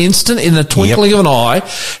in an instant, in the twinkling of an eye,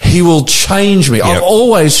 he will change me. I've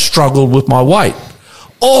always struggled with my weight.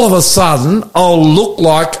 All of a sudden, I'll look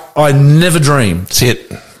like I never dreamed. That's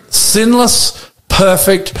it. Sinless,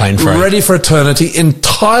 perfect, pain-free, ready for eternity,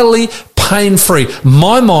 entirely pain-free.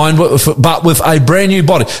 My mind, but with a brand new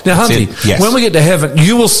body. Now, Hunty, when we get to heaven,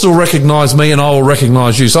 you will still recognise me and I will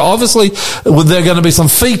recognise you. So obviously, there are going to be some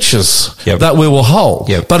features that we will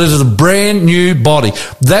hold. But it is a brand new body.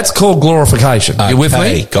 That's called glorification. You with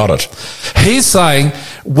me? Got it. He's saying,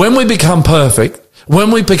 when we become perfect,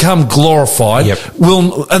 when we become glorified,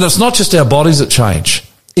 and it's not just our bodies that change,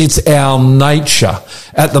 it's our nature.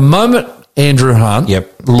 At the moment, Andrew Hunt,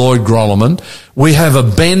 Lloyd Grolleman, we have a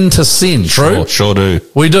bend to sin, true? Sure do.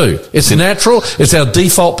 We do. It's natural. It's our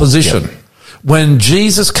default position. When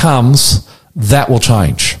Jesus comes, that will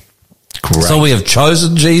change. Great. So we have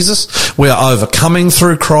chosen Jesus, we are overcoming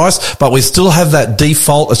through Christ, but we still have that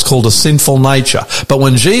default, it's called a sinful nature. But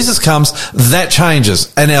when Jesus comes, that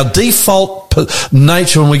changes. And our default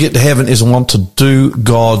nature when we get to heaven is want to do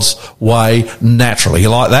God's way naturally. You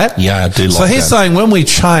like that? Yeah, I do like that. So he's saying when we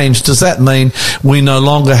change, does that mean we no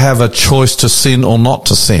longer have a choice to sin or not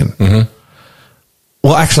to sin? Mm-hmm.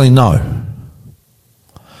 Well, actually, no.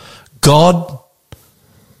 God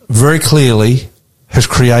very clearly has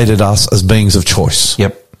created us as beings of choice.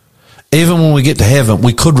 Even when we get to heaven,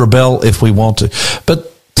 we could rebel if we want to.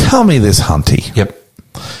 But tell me this, Hunty.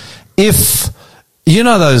 If, you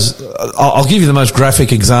know those, I'll give you the most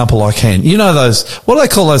graphic example I can. You know those, what do they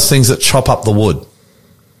call those things that chop up the wood?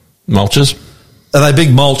 Mulches. Are they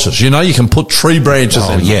big mulches? You know, you can put tree branches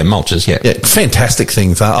in. Yeah, mulches, yeah. Fantastic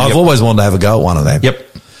things. I've always wanted to have a go at one of them.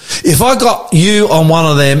 If I got you on one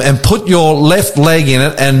of them and put your left leg in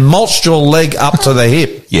it and mulched your leg up to the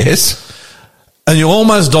hip. and you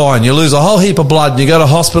almost die and you lose a whole heap of blood and you go to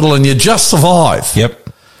hospital and you just survive. Yep.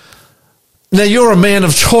 Now, you're a man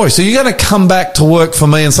of choice. Are you going to come back to work for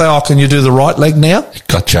me and say, can you do the right leg now?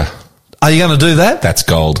 Gotcha. Are you going to do that? That's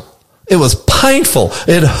gold. It was painful.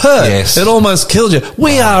 It hurt. Yes. It almost killed you.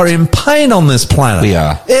 We are in pain on this planet. We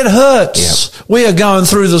are. It hurts. Yep. We are going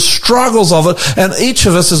through the struggles of it, and each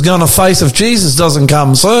of us is going to face, if Jesus doesn't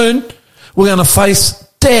come soon, we're going to face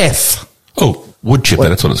death. Oh, wood chipper,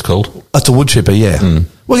 that's what it's called. It's a wood chipper, yeah.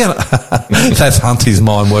 We're going to, that's Hunty's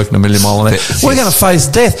mind working a million mile an hour. We're going to face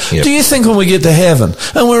death. Yep. Do you think when we get to heaven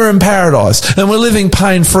and we're in paradise and we're living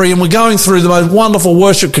pain-free and we're going through the most wonderful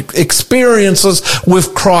worship experiences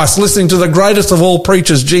with Christ, listening to the greatest of all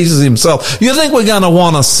preachers, Jesus himself, you think we're going to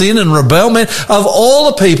want to sin and rebel? Man, of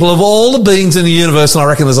all the people, of all the beings in the universe, and I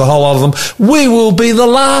reckon there's a whole lot of them, we will be the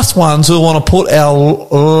last ones who want to put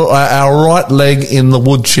our right leg in the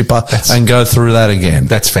wood chipper and go through that again.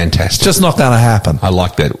 That's fantastic. Just not going to happen. I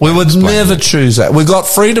like that. We would never choose that. We've got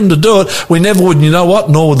freedom to do it. We never would. You know what?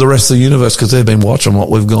 Nor would the rest of the universe, because they've been watching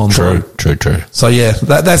what we've gone through. True. So, yeah,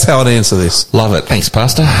 that's how I'd answer this. Love it. Thanks,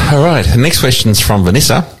 Pastor. All right. The next question's from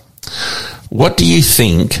Vanessa. What do you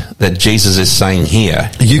think that Jesus is saying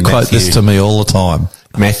here? You quote this to me all the time.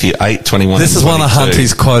 Matthew 8:21. This is one of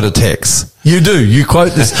Hunty's quoted texts. You do. You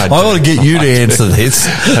quote this. I want to get you to answer this.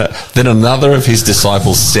 Then another of his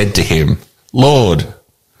disciples said to him, Lord,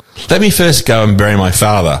 let me first go and bury my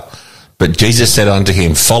father. But Jesus said unto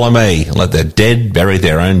him, follow me, and let the dead bury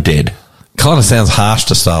their own dead. Kind of sounds harsh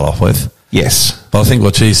to start off with. Yes. But I think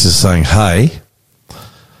what Jesus is saying, hey,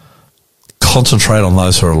 concentrate on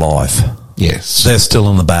those who are alive. Yes. They're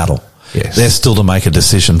still in the battle. Yes. They're still to make a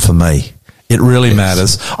decision for me. It really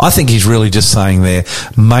matters. I think he's really just saying there,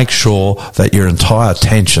 make sure that your entire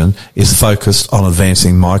attention is focused on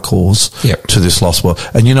advancing my cause to this lost world.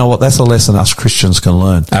 And you know what? That's a lesson us Christians can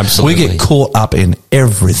learn. Absolutely. We get caught up in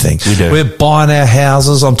everything. We do. We're buying our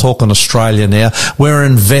houses. I'm talking Australia now. We're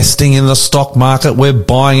investing in the stock market. We're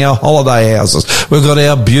buying our holiday houses. We've got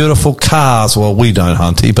our beautiful cars. Well, we don't,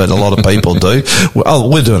 Hunty, but a lot of people do.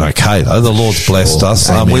 We're doing okay, though. The Lord's blessed us.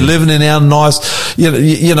 We're living in our nice,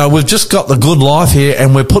 you know, we've just got the good life here,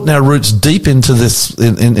 and we're putting our roots deep into this,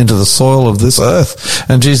 into the soil of this earth.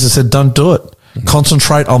 And Jesus said, don't do it.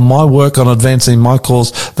 Concentrate on my work, on advancing my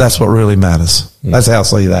cause. That's what really matters. That's how I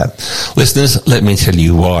see that. Listeners, let me tell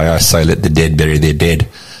you why I say let the dead bury their dead.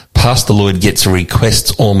 Pastor Lloyd gets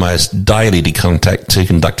requests almost daily to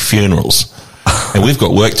conduct funerals. And we've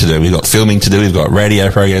got work to do. We've got filming to do. We've got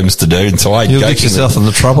radio programs to do. And so You'll get yourself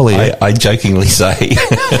into trouble here. I jokingly say.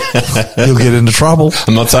 You'll get into trouble.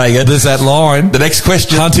 I'm not saying it. There's that line. The next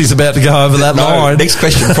question. Hunty's about to go over that line. Next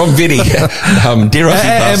question from Vinny. Dear Aussie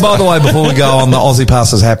Pastor. And by the way, before we go on, the Aussie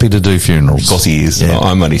Pastor's happy to do funerals. Of course he is. Yeah.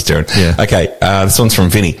 I'm only staring. Yeah. Okay. This one's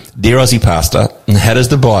from Vinny. Dear Aussie Pastor, how does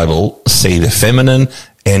the Bible see the feminine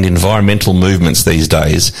and environmental movements these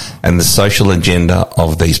days and the social agenda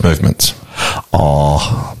of these movements?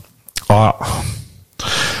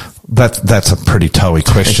 That's a pretty toey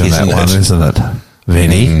question, isn't it?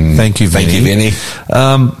 Vinny. Thank you, Vinny. Thank you, Vinny.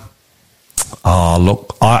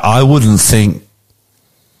 Look, I wouldn't think,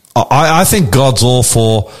 I think God's all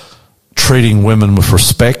for treating women with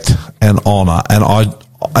respect and honour,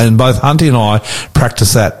 and both Hunty and I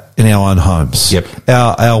practice that in our own homes. Yep.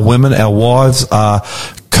 Our women, our wives are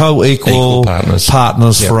co-equal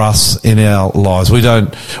partners for us in our lives. We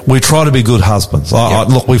try to be good husbands.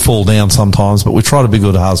 Look, we fall down sometimes, but we try to be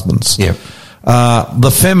good husbands. Yep.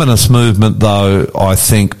 The feminist movement, though, I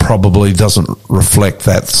think probably doesn't reflect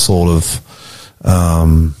that sort of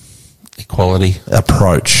equality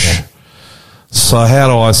approach. Yeah. So how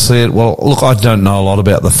do I see it? Well, look, I don't know a lot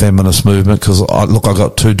about the feminist movement because, I've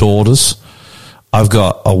got two daughters. I've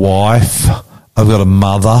got a wife. I've got a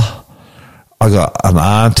mother. I've got an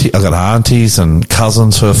auntie. I've got aunties and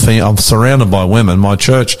cousins who are female. I'm surrounded by women. My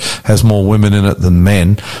church has more women in it than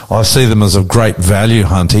men. I see them as of great value,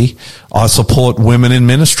 Hunty. I support women in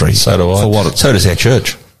ministry. So do I. So does our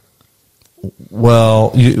church.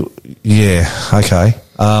 Well, okay.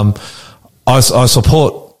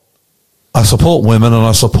 I support women and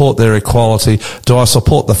I support their equality. Do I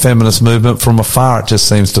support the feminist movement? From afar, it just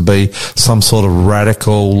seems to be some sort of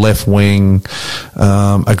radical, left-wing,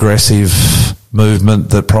 aggressive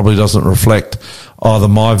movement that probably doesn't reflect either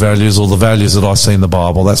my values or the values that I see in the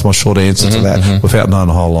Bible. That's my short answer to that, without knowing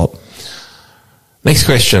a whole lot. Next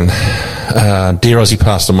question. Dear Aussie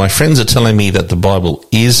Pastor, my friends are telling me that the Bible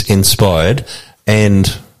is inspired and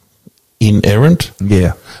inerrant.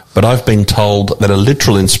 Yeah. But I've been told that a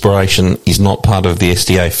literal inspiration is not part of the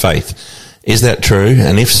SDA faith. Is that true?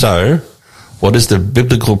 And if so, what is the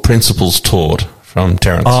biblical principles taught from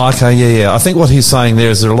Terence. Oh, okay, yeah. I think what he's saying there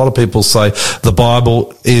is there are a lot of people say the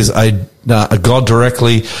Bible is a God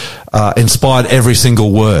directly inspired every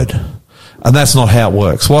single word. And that's not how it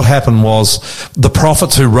works. What happened was the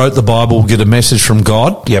prophets who wrote the Bible get a message from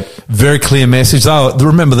God. Yep. Very clear message. Oh,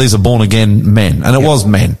 remember, these are born again men. And it was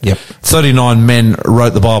men. Yep. 39 men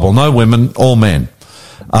wrote the Bible. No women, all men.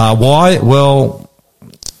 Why? Well,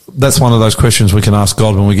 that's one of those questions we can ask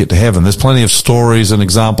God when we get to heaven. There's plenty of stories and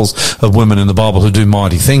examples of women in the Bible who do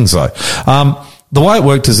mighty things, though. The way it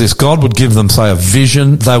worked is this. God would give them, say, a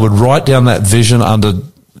vision. They would write down that vision under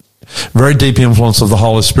very deep influence of the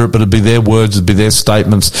Holy Spirit, but it'd be their words, it'd be their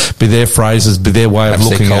statements, be their phrases, be their way of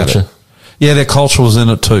looking at it. Yeah, their culture was in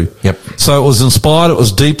it too. Yep. So it was inspired, it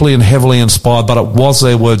was deeply and heavily inspired, but it was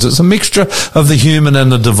their words. It's a mixture of the human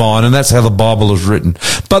and the divine, and that's how the Bible is written.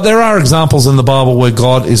 But there are examples in the Bible where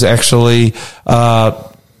God is actually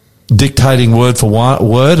dictating word for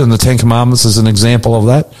word, and the Ten Commandments is an example of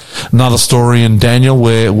that. Another story in Daniel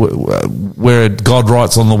where God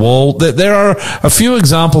writes on the wall. There are a few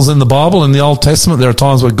examples in the Bible. In the Old Testament, there are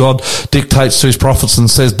times where God dictates to his prophets and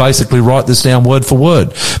says, basically, write this down word for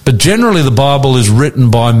word. But generally, the Bible is written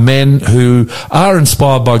by men who are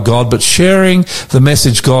inspired by God, but sharing the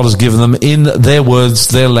message God has given them in their words,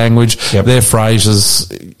 their language, their phrases,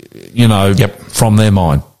 from their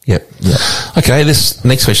mind. Yep. Okay, this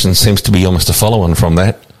next question seems to be almost a follow-on from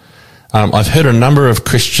that. I've heard a number of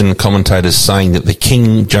Christian commentators saying that the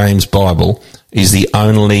King James Bible is the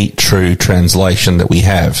only true translation that we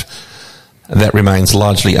have. That remains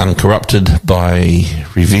largely uncorrupted by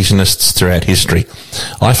revisionists throughout history.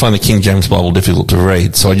 I find the King James Bible difficult to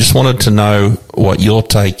read, so I just wanted to know what your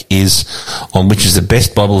take is on which is the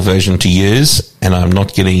best Bible version to use, and I'm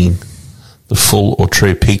not getting the full or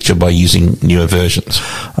true picture by using newer versions.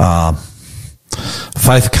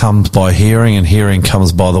 Faith comes by hearing, and hearing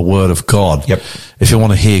comes by the word of God. Yep. If you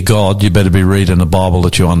want to hear God, you better be reading a Bible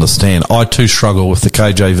that you understand. I too struggle with the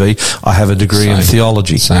KJV. I have a degree in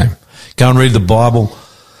theology. Same. Go and read the Bible.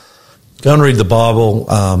 Go and read the Bible.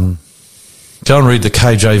 Go and read the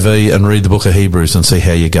KJV and read the book of Hebrews and see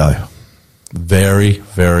how you go. Very,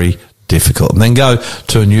 very difficult. And then go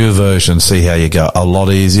to a newer version, see how you go. A lot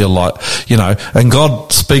easier, and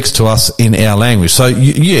God speaks to us in our language. So,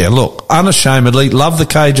 look, unashamedly, love the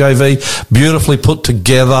KJV, beautifully put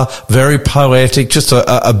together, very poetic, just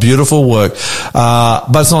a beautiful work. But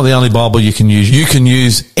it's not the only Bible you can use. You can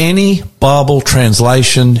use any Bible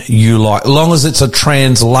translation you like, as long as it's a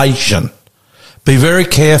translation. Be very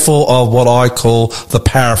careful of what I call the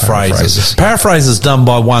paraphrases. Paraphrases done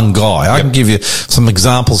by one guy. I can give you some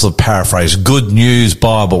examples of paraphrase. Good News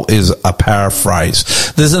Bible is a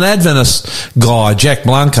paraphrase. There's an Adventist guy, Jack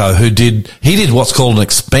Blanco, he did what's called an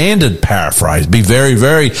expanded paraphrase. Be very,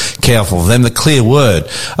 very careful of them, the clear word.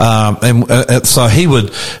 So he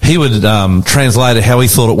would translate it how he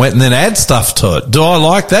thought it went and then add stuff to it. Do I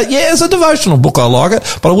like that? Yeah, as a devotional book, I like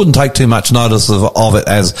it, but I wouldn't take too much notice of it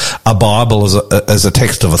as a Bible, as a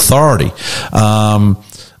text of authority.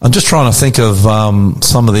 I'm just trying to think of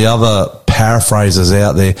some of the other paraphrases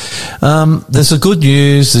out there. There's a Good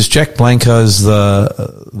News. There's Jack Blanco's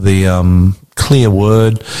the clear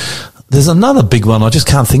word. There's another big one. I just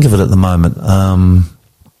can't think of it at the moment.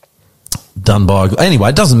 Done by anyway.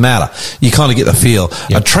 It doesn't matter. You kind of get the feel.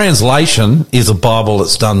 Yep. A translation is a Bible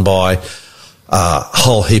that's done by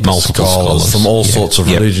whole heap of scholars from all sorts of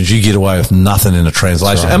religions. You get away with nothing in a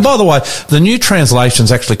translation. Right. And by the way, the new translations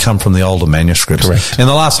actually come from the older manuscripts. Correct. In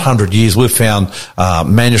the last 100 years, we've found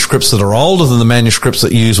manuscripts that are older than the manuscripts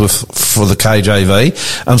that you use for the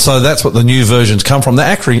KJV. And so that's what the new versions come from.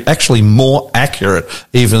 They're actually more accurate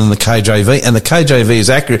even than the KJV. And the KJV is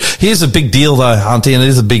accurate. Here's a big deal though, Hunty, and it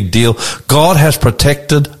is a big deal. God has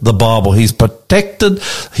protected the Bible. He's protected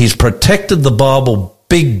the Bible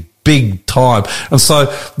big time. And so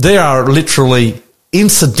there are literally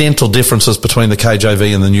incidental differences between the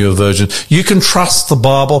KJV and the newer version. You can trust the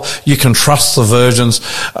Bible. You can trust the versions.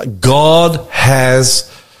 God has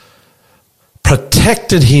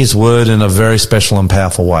protected his word in a very special and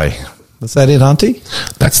powerful way. Is that it, Hunty?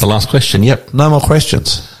 That's the last question, yep. No more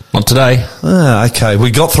questions? Not today. Okay.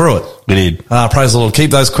 We got through it. We did. Praise the Lord.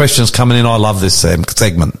 Keep those questions coming in. I love this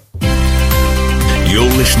segment. You're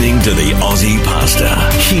listening to the Aussie Pastor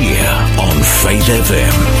here on Faith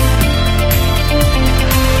FM.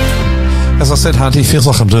 As I said, Hunty, feels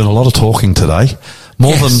like I'm doing a lot of talking today,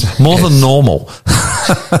 more than normal.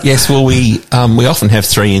 Yes, well, we often have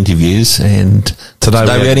 3 interviews, and today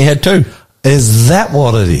we only had 2. Is that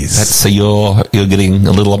what it is? So you're getting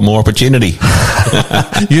a little more opportunity.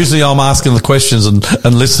 Usually I'm asking the questions and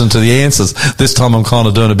listening to the answers. This time I'm kind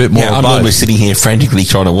of doing a bit more of I'm both. normally sitting here frantically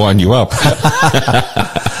trying to wind you up.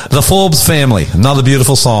 The Forbes Family, another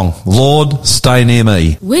beautiful song. Lord, stay near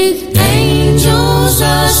me. With angels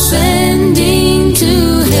ascending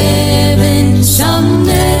to heaven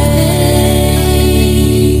someday,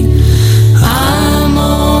 I'm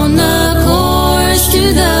on the course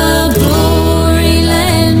to the glory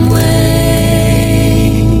land way,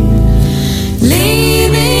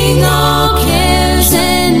 leaving all cares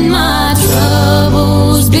and my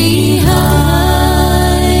troubles behind.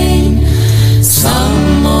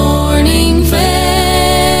 Some morning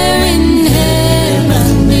fair in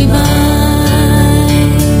heaven divine.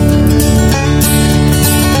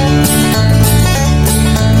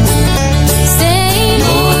 Stay,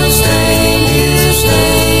 Lord, stay here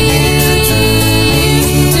to me.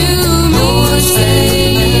 Lord, stay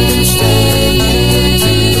here to me.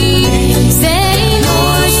 Stay,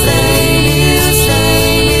 Lord, stay here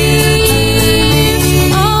to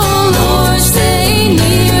me. Oh, Lord, stay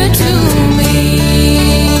near to me.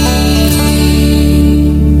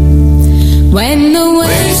 When the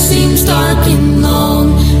way seems dark and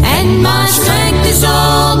long and my strength is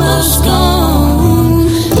almost gone,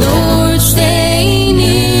 Lord, stay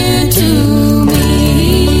near to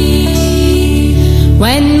me.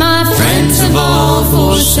 When my friends have all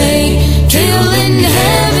forsake, till in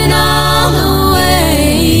heaven I'll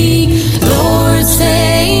away, Lord,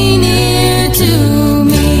 stay near to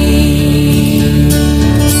me.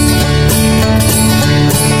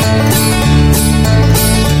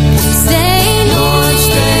 Stay, Lord,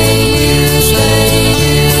 stay here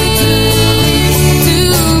to me.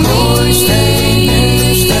 Lord, stay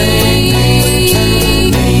here to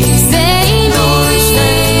me. Stay, Lord,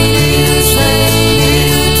 stay here to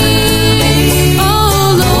me.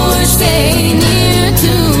 Oh, Lord, stay near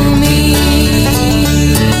to me.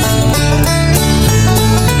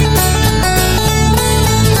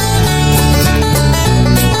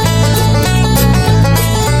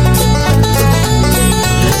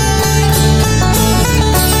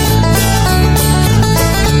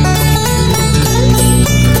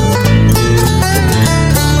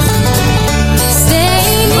 Stay,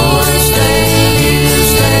 Lord, stay here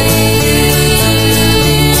to me.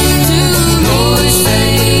 Lord, stay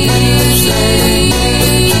here to me.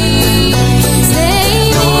 Stay,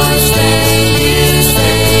 Lord, stay here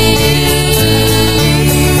to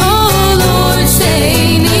me. Oh, Lord,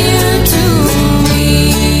 stay near to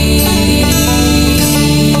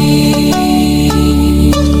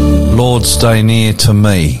me. Lord, stay near to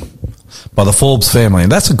me. By the Forbes Family.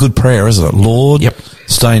 And that's a good prayer, isn't it? Lord, Yep.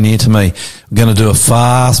 stay near to me. We're going to do a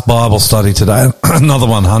fast Bible study today. Another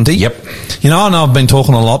one, Hunty. Yep. You know, I know I've been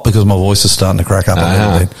talking a lot because my voice is starting to crack up a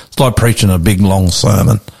little bit. It's like preaching a big, long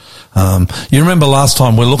sermon. You remember last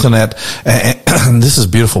time we're looking at, and this is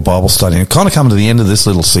beautiful Bible study. And kind of come to the end of this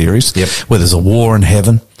little series where there's a war in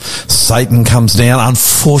heaven. Satan comes down.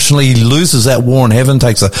 Unfortunately, he loses that war in heaven,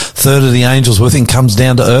 takes a third of the angels with him, comes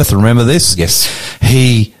down to earth. Remember this? Yes.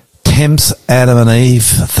 He tempts Adam and Eve.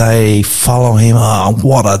 They follow him. Oh,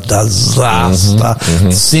 what a disaster.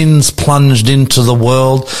 Sin's plunged into the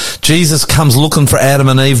world. Jesus comes looking for Adam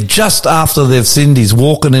and Eve just after they've sinned. He's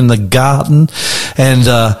walking in the garden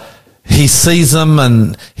and, he sees them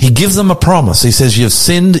and he gives them a promise. He says, you've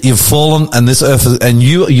sinned, you've fallen, and this earth is, and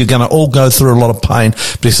you're going to all go through a lot of pain.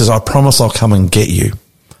 But he says, I promise I'll come and get you.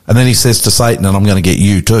 And then he says to Satan, and I'm going to get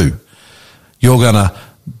you too. You're going to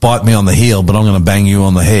bite me on the heel, but I'm going to bang you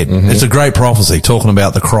on the head. It's a great prophecy talking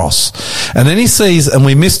about the cross. And then he sees, and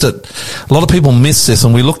we missed it. A lot of people missed this,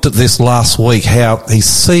 and we looked at this last week, how he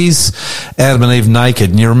sees Adam and Eve naked.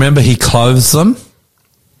 And you remember he clothes them?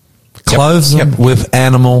 Clothes them with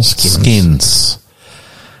animal skins.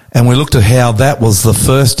 And we looked at how that was the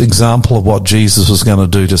first example of what Jesus was going to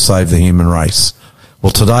do to save the human race.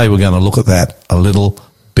 Well, today we're going to look at that a little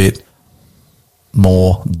bit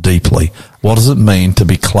more deeply. What does it mean to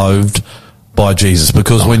be clothed by Jesus?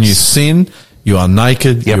 Because when you sin, you are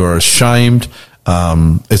naked, you are ashamed.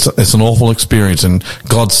 It's an awful experience, and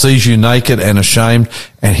God sees you naked and ashamed,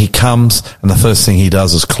 and he comes, and the first thing he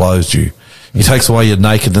does is clothe you. He takes away your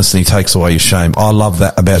nakedness and he takes away your shame. I love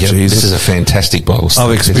that about Jesus. This is a fantastic Bible study.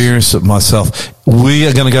 I've experienced it myself. We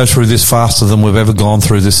are going to go through this faster than we've ever gone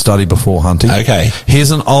through this study before, Hunty. Okay.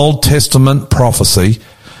 Here's an Old Testament prophecy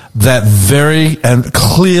that very and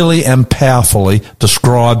clearly and powerfully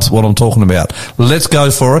describes what I'm talking about. Let's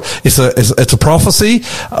go for it. It's a prophecy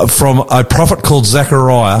from a prophet called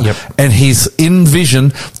Zechariah, Yep. and he's in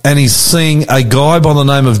vision, and he's seeing a guy by the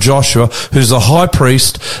name of Joshua, who's a high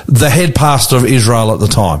priest, the head pastor of Israel at the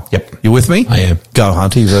time. Yep. You with me? I am. Go,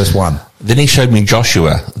 Hunty, verse 1. Then he showed me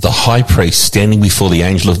Joshua, the high priest, standing before the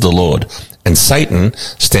angel of the Lord, and Satan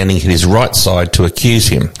standing at his right side to accuse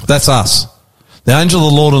him. That's us. The angel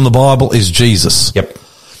of the Lord in the Bible is Jesus. Yep.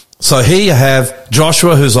 So here you have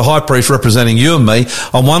Joshua, who's a high priest representing you and me.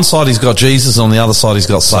 On one side he's got Jesus, and on the other side he's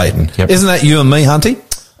got Satan. Yep. Isn't that you and me, Hunty?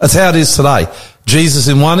 That's how it is today. Jesus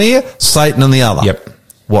in one ear, Satan in the other. Yep.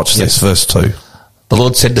 Watch this, verse 2. The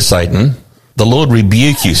Lord said to Satan, "The Lord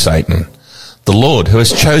rebuke you, Satan. The Lord who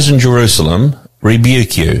has chosen Jerusalem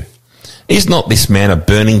rebuke you. Is not this man a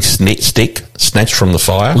burning stick snatched from the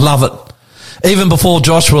fire?" Love it. Even before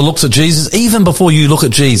Joshua looks at Jesus, even before you look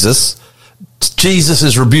at Jesus, Jesus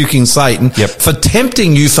is rebuking Satan Yep. for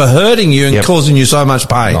tempting you, for hurting you, and Yep. causing you so much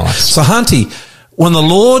pain. Nice. So, Hunty, when the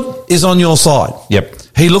Lord is on your side, Yep.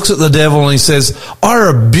 he looks at the devil and he says, "I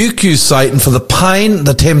rebuke you, Satan, for the pain,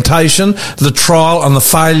 the temptation, the trial, and the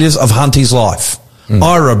failures of Hunty's life.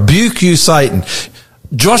 I rebuke you, Satan."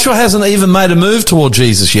 Joshua hasn't even made a move toward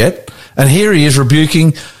Jesus yet, and here he is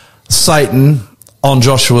rebuking Satan on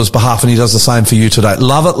Joshua's behalf, and he does the same for you today.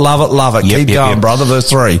 Love it, love it, love it. Yep, Keep yep, going, yep. brother. Verse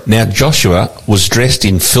 3. Now Joshua was dressed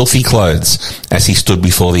in filthy clothes as he stood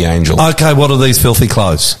before the angel. Okay, what are these filthy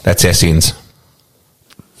clothes? That's our sins.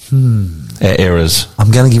 Our errors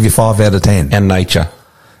I'm going to give you 5 out of 10. and nature.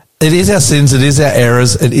 It is our sins, it is our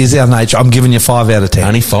errors, it is our nature. I'm giving you 5 out of 10.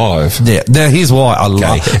 Only 5. Yeah. Now here's why I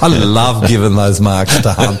Okay. love giving those marks to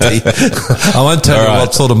Hunty. I won't tell All you right.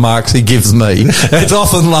 what sort of marks he gives me. It's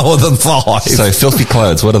often lower than 5. So filthy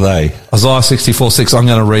clothes, what are they? Isaiah 64:6. I'm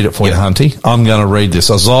going to read it for you, Hunty. I'm going to read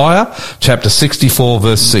this. Isaiah chapter 64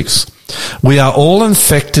 verse 6. We are all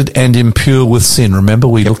infected and impure with sin. Remember,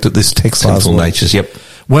 we looked at this text last Sinful week. natures, yep.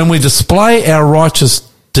 When we display our righteous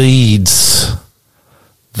deeds,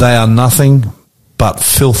 they are nothing but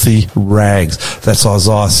filthy rags. That's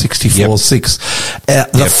Isaiah 64:6.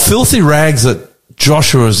 The filthy rags that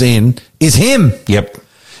Joshua is in is him. Yep.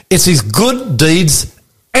 It's his good deeds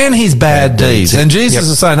and his bad deeds. And Jesus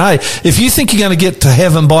is saying, hey, if you think you're going to get to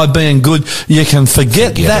heaven by being good, you can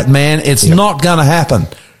forget that, man. It's not going to happen.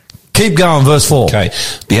 Keep going, verse 4. Okay.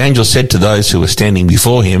 The angel said to those who were standing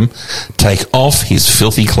before him, "Take off his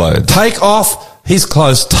filthy clothes." Take off his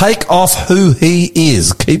clothes. Take off who he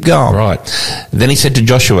is. Keep going. Right. Then he said to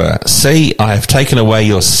Joshua, "See, I have taken away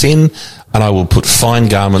your sin, and I will put fine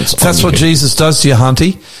garments on you." That's what Jesus does to you,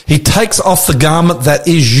 Hunty. He takes off the garment that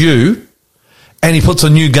is you, and he puts a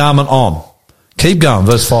new garment on. Keep going,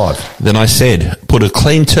 verse 5. Then I said, "Put a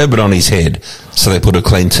clean turban on his head." So they put a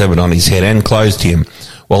clean turban on his head and clothed him,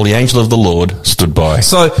 while the angel of the Lord stood by.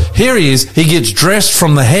 So here he is. He gets dressed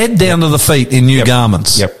from the head down to the feet in new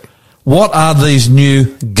garments. Yep. What are these new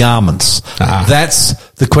garments? That's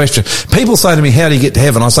the question. People say to me, how do you get to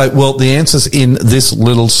heaven? I say, well, the answer's in this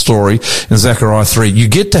little story in Zechariah 3. You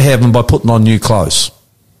get to heaven by putting on new clothes.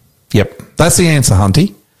 Yep. That's the answer,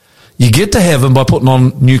 Hunty. You get to heaven by putting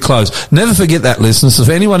on new clothes. Never forget that, listeners. If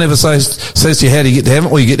anyone ever says to you, how do you get to heaven?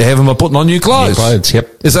 Well, you get to heaven by putting on new clothes. New clothes, yep.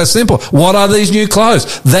 It's that simple. What are these new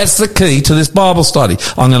clothes? That's the key to this Bible study.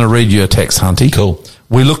 I'm going to read you a text, Hunty. Cool.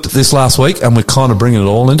 We looked at this last week, and we're kind of bringing it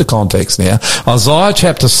all into context now. Isaiah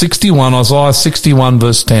chapter 61, Isaiah 61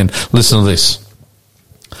 verse 10. Listen to this.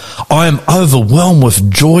 "I am overwhelmed with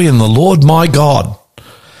joy in the Lord my God,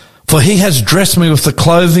 for he has dressed me with the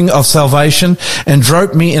clothing of salvation and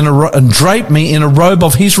draped me in a robe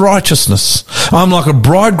of his righteousness. I'm like a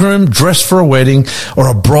bridegroom dressed for a wedding, or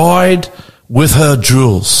a bride with her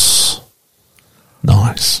jewels."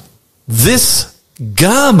 Nice. This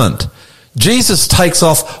garment, Jesus takes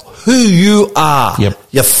off who you are. Yep.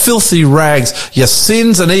 Your filthy rags, your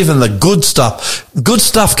sins, and even the good stuff. Good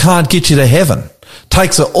stuff can't get you to heaven.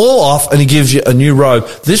 Takes it all off, and he gives you a new robe.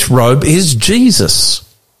 This robe is Jesus.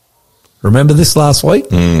 Remember this last week?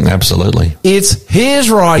 Absolutely. It's his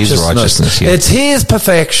righteousness. His righteousness, yeah. It's his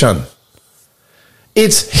perfection.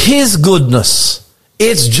 It's his goodness.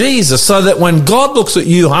 It's Jesus, so that when God looks at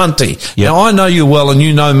you, Hunty, now I know you well and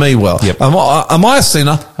you know me well. Yep. Am I a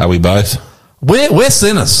sinner? Are we both? We're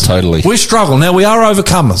sinners. Totally. We struggle. Now, we are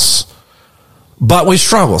overcomers, but we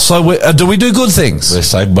struggle. So do we do good things? We're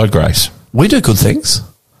saved by grace. We do good things.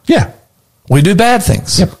 Yeah. We do bad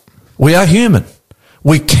things. Yep. We are human.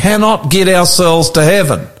 We cannot get ourselves to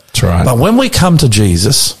heaven. That's right. But when we come to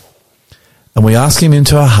Jesus and we ask him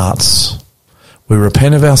into our hearts, we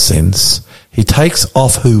repent of our sins, he takes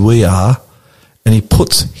off who we are and he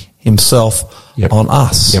puts himself Yep. on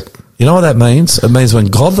us. Yep. You know what that means? It means when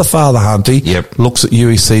God the Father, Hunty, Yep. looks at you,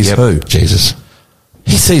 he sees Yep. who? Jesus.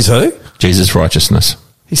 He sees who? Jesus' righteousness.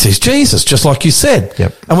 He sees Jesus, just like you said.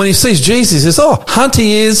 Yep. And when he sees Jesus, he says, oh,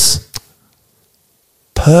 Hunty is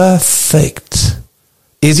perfect.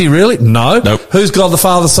 Is he really? No. Nope. Who's God the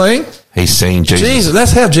Father seeing? He's seen Jesus. Jesus.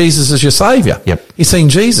 That's how Jesus is your saviour. Yep. He's seen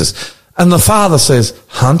Jesus. And the Father says,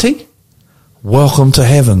 Hunty, welcome to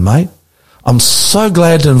heaven, mate. I'm so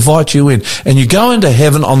glad to invite you in. And you go into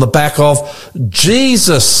heaven on the back of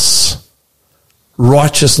Jesus'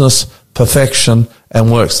 righteousness, perfection,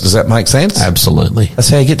 and works. Does that make sense? Absolutely. That's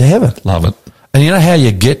how you get to heaven. Love it. And you know how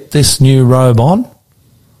you get this new robe on?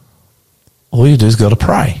 All you do is got to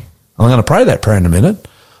pray. I'm going to pray that prayer in a minute.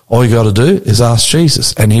 All you got to do is ask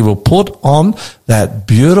Jesus, and he will put on that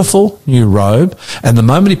beautiful new robe, and the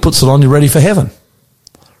moment he puts it on, you're ready for heaven.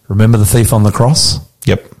 Remember the thief on the cross?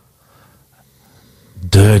 Yep.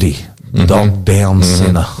 Dirty, dogged down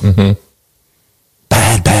sinner.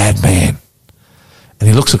 Bad man. And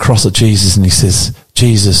he looks across at Jesus and he says,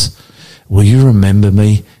 Jesus, will you remember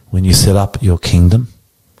me when you set up your kingdom?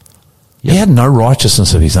 He had no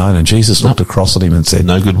righteousness of his own, and Jesus looked across at him and said,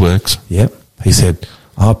 No good works. Yep. He said,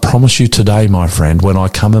 I promise you today, my friend, when I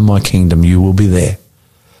come in my kingdom, you will be there.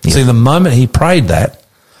 Yep. See, the moment he prayed that,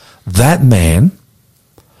 that man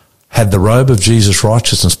had the robe of Jesus'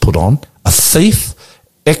 righteousness put on, a thief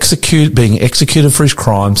being executed for his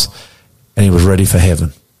crimes, and he was ready for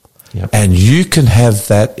heaven. Yep. And you can have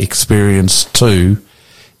that experience too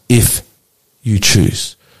if you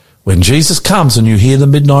choose. When Jesus comes and you hear the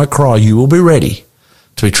midnight cry, you will be ready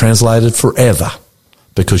to be translated forever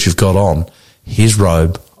because you've got on his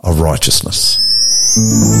robe of righteousness.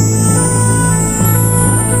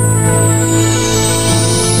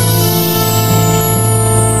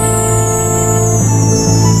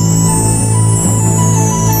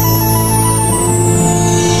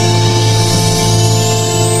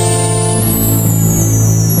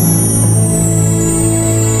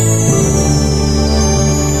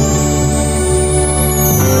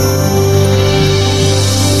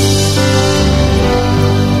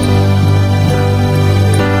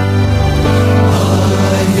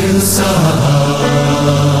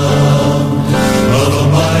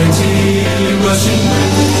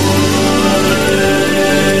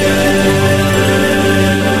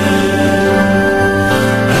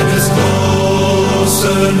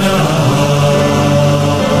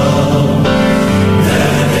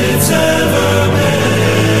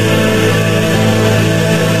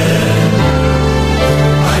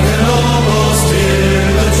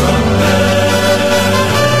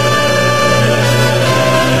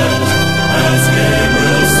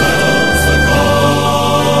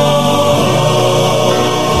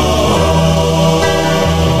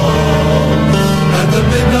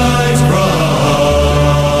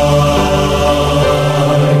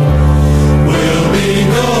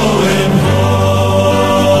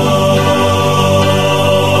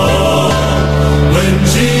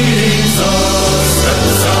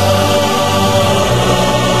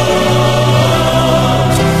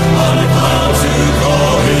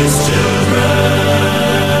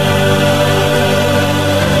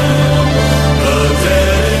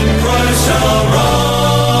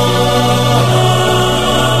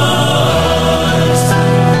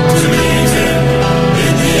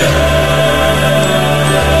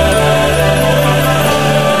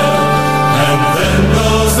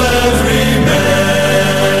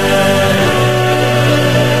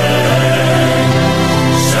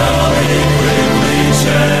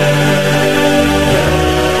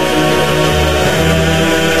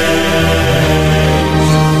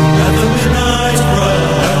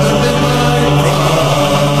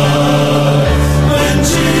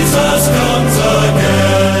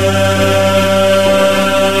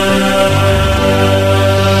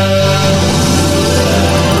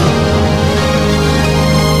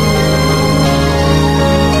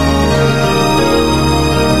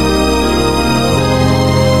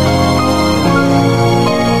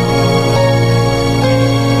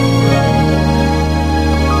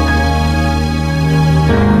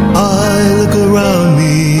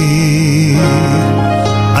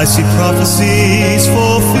 I see prophecies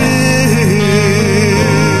fulfilled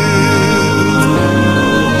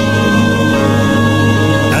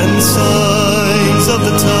and signs of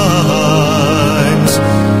the times.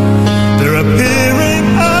 They're appearing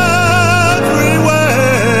everywhere.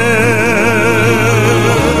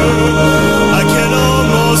 I can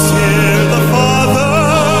almost hear the Father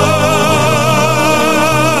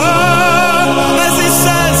as he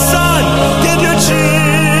says, "Son, get your children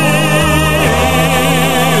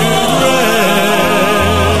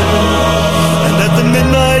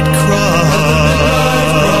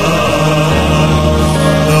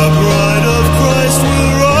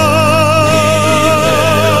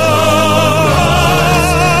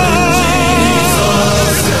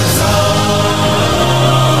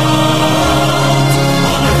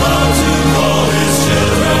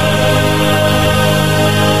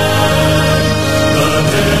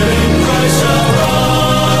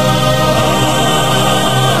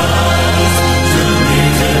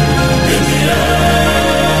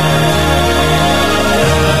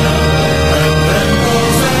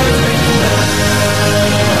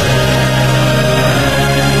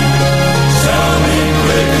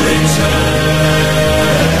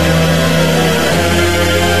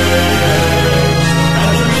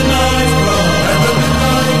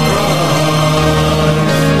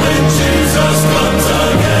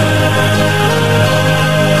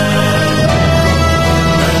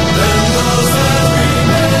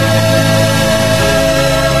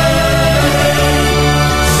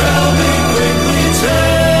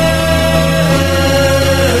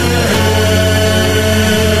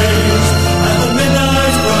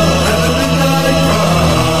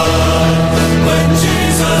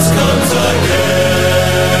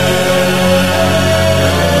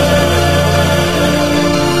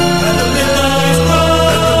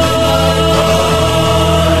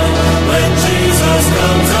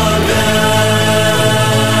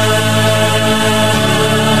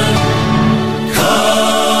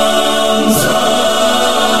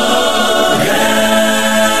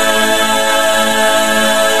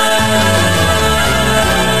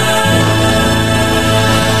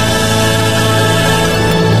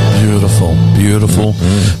Beautiful,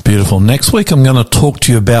 beautiful. Next week I'm going to talk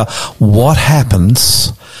to you about what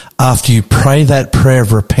happens after you pray that prayer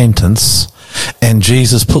of repentance and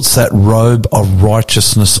Jesus puts that robe of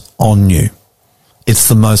righteousness on you. It's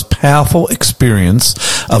the most powerful experience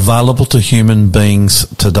available to human beings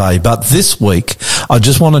today. But this week, I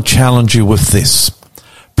just want to challenge you with this.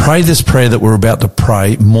 Pray this prayer that we're about to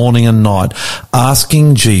pray morning and night,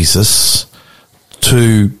 asking Jesus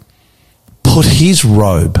to put his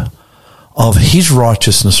robe of his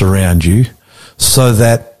righteousness around you so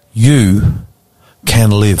that you can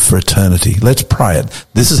live for eternity. Let's pray it.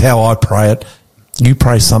 This is how I pray it. You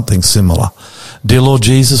pray something similar. Dear Lord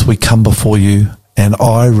Jesus, we come before you and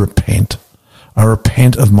I repent. I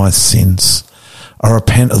repent of my sins. I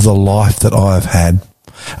repent of the life that I have had.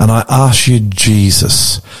 And I ask you,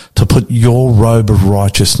 Jesus, to put your robe of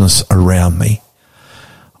righteousness around me.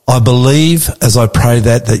 I believe as I pray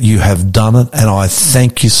that you have done it, and I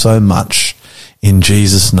thank you so much. In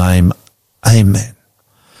Jesus' name, amen.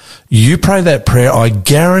 You pray that prayer, I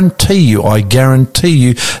guarantee you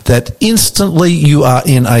that instantly you are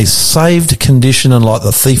in a saved condition, and like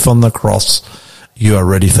the thief on the cross, you are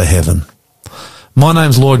ready for heaven. My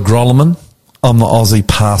name's Lloyd Grolleman. I'm the Aussie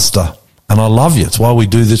pastor, and I love you. It's why we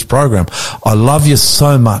do this program. I love you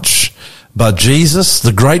so much. But Jesus,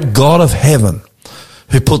 the great God of heaven,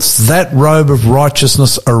 who puts that robe of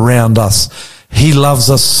righteousness around us, he loves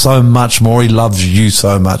us so much more. He loves you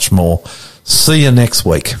so much more. See you next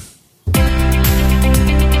week.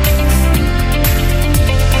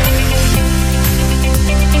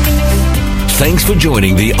 Thanks for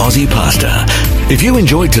joining the Aussie Pastor. If you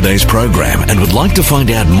enjoyed today's program and would like to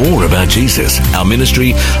find out more about Jesus, our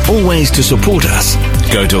ministry, or ways to support us,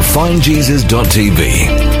 go to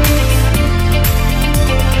findjesus.tv.